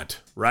juggernaut,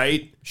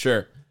 right?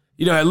 Sure.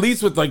 You know, at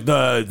least with like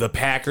the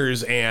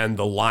Packers and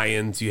the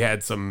Lions, you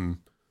had some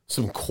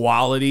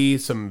quality,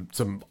 some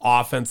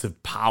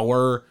offensive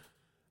power.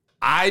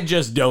 I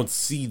just don't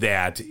see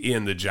that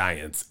in the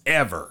Giants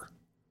ever.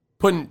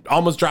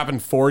 Almost dropping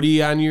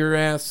 40 on your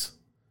ass.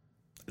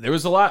 There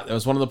was a lot. That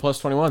was one of the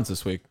plus 21s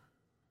this week.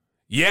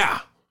 Yeah.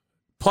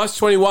 Plus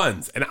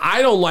 21s. And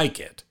I don't like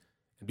it.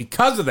 And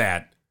because of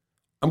that,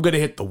 I'm going to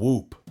hit the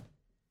whoop.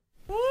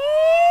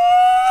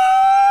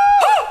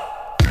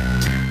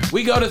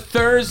 We go to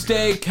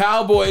Thursday.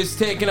 Cowboys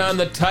taking on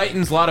the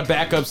Titans. A lot of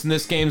backups in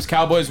this game.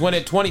 Cowboys win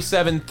it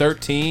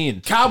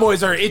 27-13.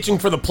 Cowboys are itching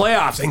for the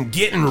playoffs and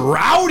getting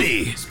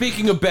rowdy.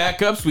 Speaking of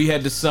backups, we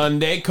head to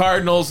Sunday.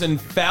 Cardinals and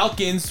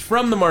Falcons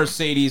from the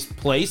Mercedes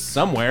place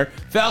somewhere.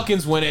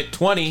 Falcons win it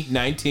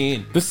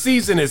 20-19. The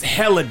season is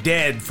hella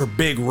dead for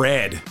Big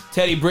Red.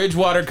 Teddy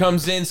Bridgewater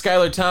comes in.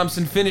 Skylar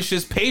Thompson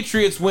finishes.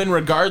 Patriots win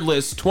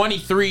regardless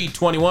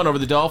 23-21 over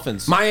the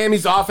Dolphins.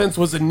 Miami's offense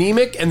was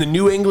anemic and the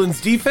New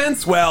England's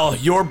defense, well,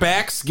 your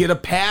backs get a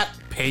pat,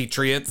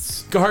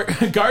 Patriots.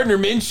 Gardner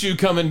Minshew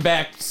coming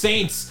back.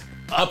 Saints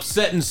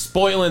upsetting,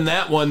 spoiling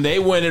that one. They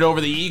win it over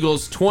the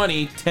Eagles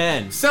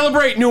 20-10.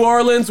 Celebrate New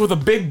Orleans with a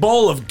big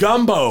bowl of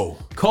gumbo.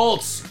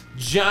 Colts,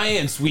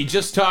 Giants, we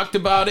just talked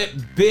about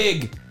it.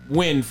 Big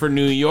win for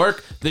New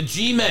York. The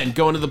G-Men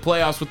going to the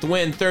playoffs with the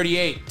win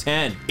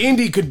 38-10.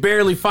 Indy could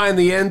barely find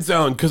the end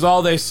zone because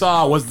all they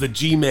saw was the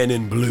G-Men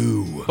in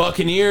blue.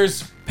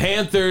 Buccaneers,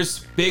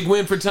 Panthers, big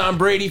win for Tom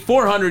Brady.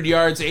 400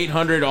 yards,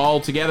 800 all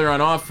together on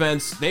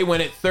offense. They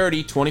win it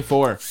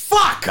 30-24.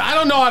 Fuck! I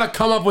don't know how to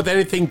come up with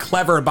anything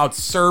clever about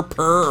Sir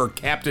Purr or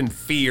Captain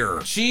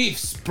Fear.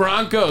 Chiefs,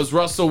 Broncos,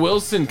 Russell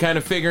Wilson kind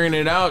of figuring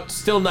it out.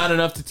 Still not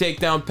enough to take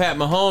down Pat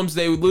Mahomes.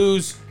 They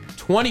lose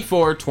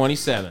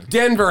 24-27.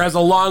 Denver has a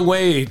long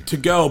way to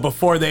go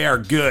before they are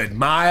good.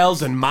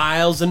 Miles and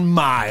miles and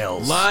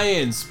miles.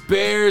 Lions,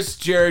 Bears,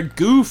 Jared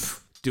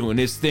Goff doing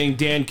his thing.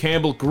 Dan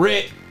Campbell,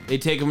 grit. They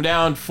take him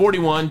down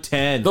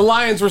 41-10. The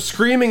Lions were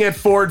screaming at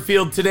Ford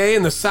Field today,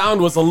 and the sound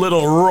was a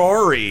little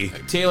roary.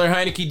 Taylor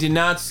Heineke did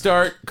not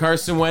start.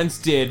 Carson Wentz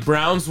did.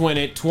 Browns win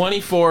it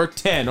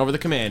 24-10 over the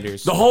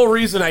Commanders. The whole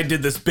reason I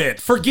did this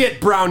bit,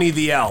 forget Brownie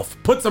the Elf.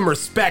 Put some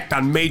respect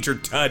on Major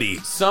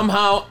Tuddy.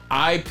 Somehow,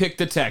 I picked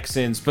the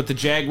Texans, but the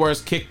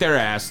Jaguars kicked their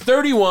ass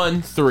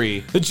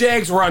 31-3. The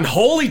Jags were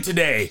unholy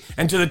today,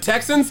 and to the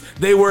Texans,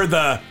 they were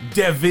the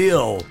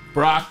Devil.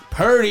 Brock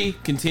Purdy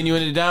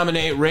continuing to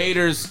dominate.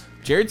 Raiders.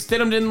 Jared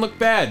Stidham didn't look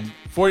bad.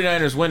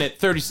 49ers win it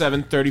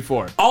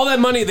 37-34. All that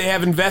money they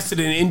have invested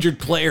in injured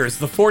players,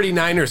 the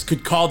 49ers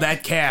could call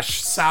that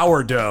cash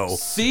sourdough.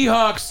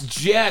 Seahawks,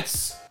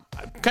 Jets.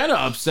 I'm kind of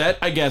upset.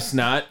 I guess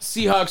not.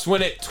 Seahawks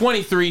win it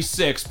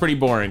 23-6. Pretty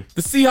boring.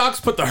 The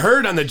Seahawks put the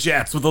herd on the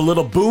Jets with a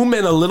little boom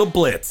and a little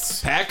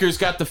blitz. Packers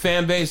got the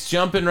fan base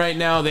jumping right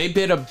now. They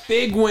bid a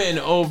big win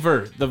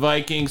over the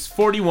Vikings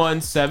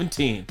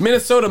 41-17.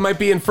 Minnesota might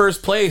be in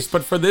first place,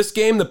 but for this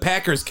game, the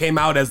Packers came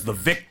out as the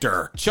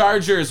victor.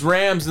 Chargers,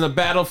 Rams in the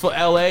battle for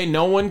LA.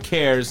 No one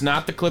cares.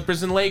 Not the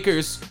Clippers and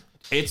Lakers.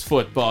 It's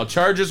football.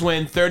 Chargers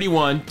win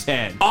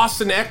 31-10.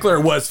 Austin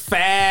Eckler was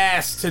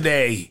fast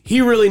today.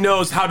 He really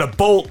knows how to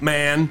bolt,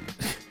 man.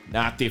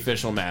 Not the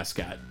official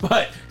mascot.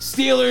 But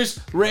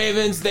Steelers,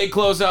 Ravens, they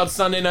close out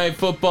Sunday Night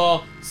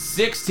Football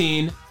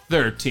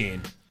 16-13.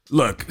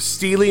 Look,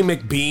 Steely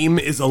McBeam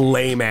is a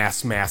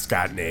lame-ass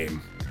mascot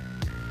name.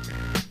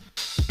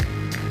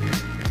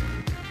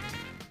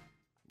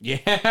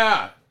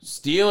 Yeah.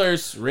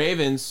 Steelers,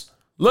 Ravens.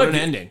 Look, what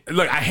an ending.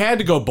 Look, I had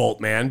to go Bolt,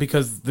 man,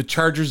 because the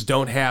Chargers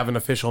don't have an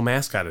official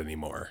mascot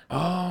anymore.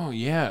 Oh,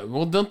 yeah.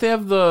 Well, don't they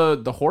have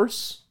the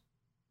horse?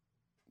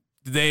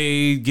 Did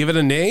they give it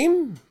a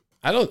name?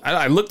 I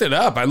looked it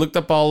up. I looked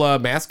up all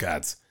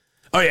mascots.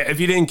 Oh, yeah, if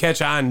you didn't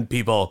catch on,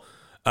 people,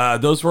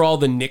 those were all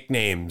the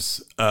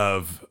nicknames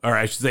of, or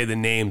I should say the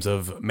names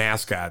of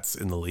mascots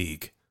in the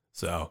league.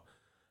 So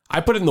I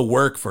put in the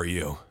work for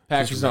you.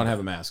 Packers don't have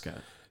a mascot.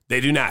 They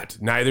do not.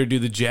 Neither do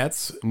the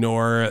Jets,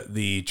 nor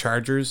the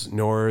Chargers,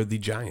 nor the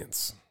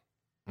Giants.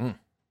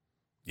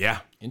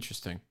 Yeah.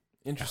 Interesting.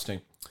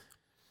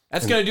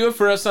 That's going to do it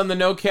for us on the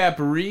No Cap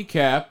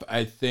recap,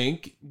 I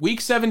think.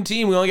 Week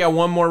 17, we only got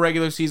one more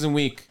regular season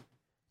week.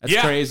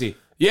 That's crazy.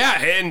 Yeah,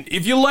 and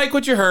if you like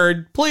what you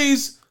heard,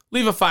 please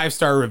leave a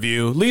 5-star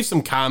review. Leave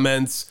some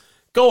comments.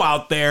 Go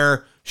out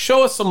there.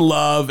 Show us some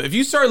love. If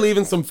you start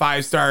leaving some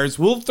 5 stars,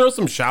 we'll throw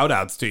some shout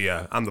outs to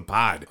you on the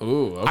pod.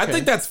 Ooh, okay. I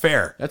think that's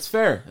fair. That's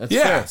fair.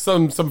 Yeah,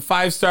 some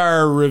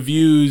 5-star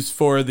reviews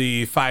for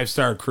the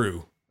 5-star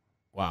crew.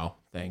 Wow,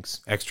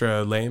 thanks.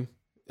 Extra lame?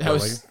 That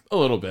was a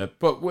little bit,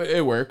 but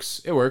it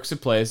works.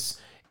 It plays.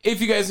 If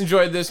you guys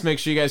enjoyed this, make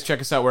sure you guys check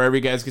us out wherever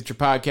you guys get your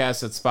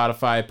podcasts. At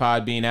Spotify,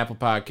 Podbean, Apple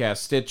Podcasts,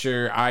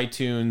 Stitcher,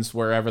 iTunes,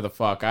 wherever the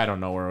fuck. I don't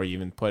know where we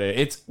even put it.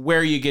 It's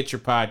where you get your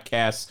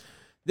podcasts.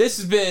 This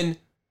has been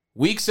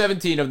Week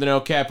 17 of the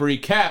No Cap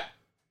recap,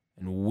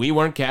 and we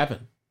weren't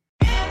capping.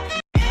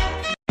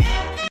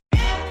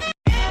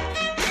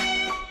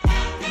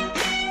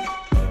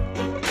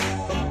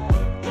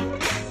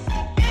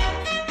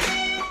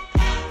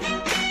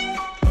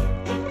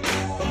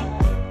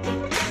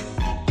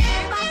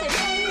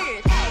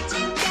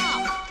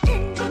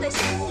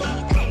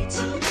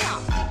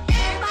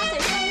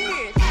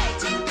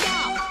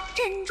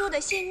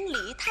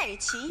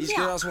 These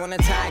girls wanna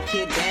tie a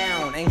kid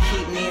down and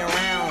keep me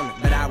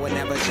around, but I would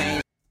never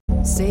change.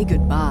 Say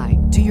goodbye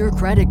to your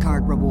credit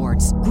card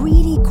rewards.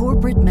 Greedy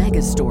corporate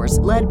mega stores,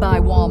 led by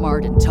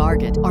Walmart and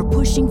Target, are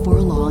pushing for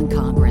a law in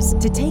Congress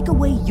to take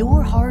away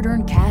your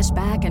hard-earned cash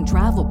back and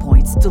travel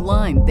points to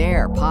line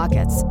their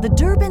pockets. The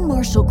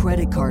Durbin-Marshall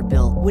credit card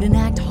bill would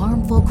enact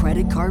harmful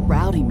credit card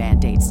routing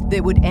mandates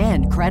that would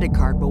end credit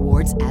card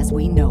rewards as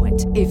we know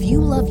it. If you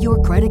love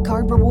your credit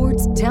card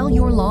rewards, tell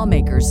your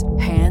lawmakers,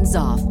 hands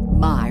off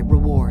my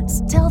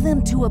rewards. Tell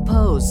them to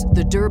oppose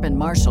the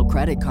Durbin-Marshall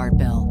credit card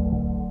bill.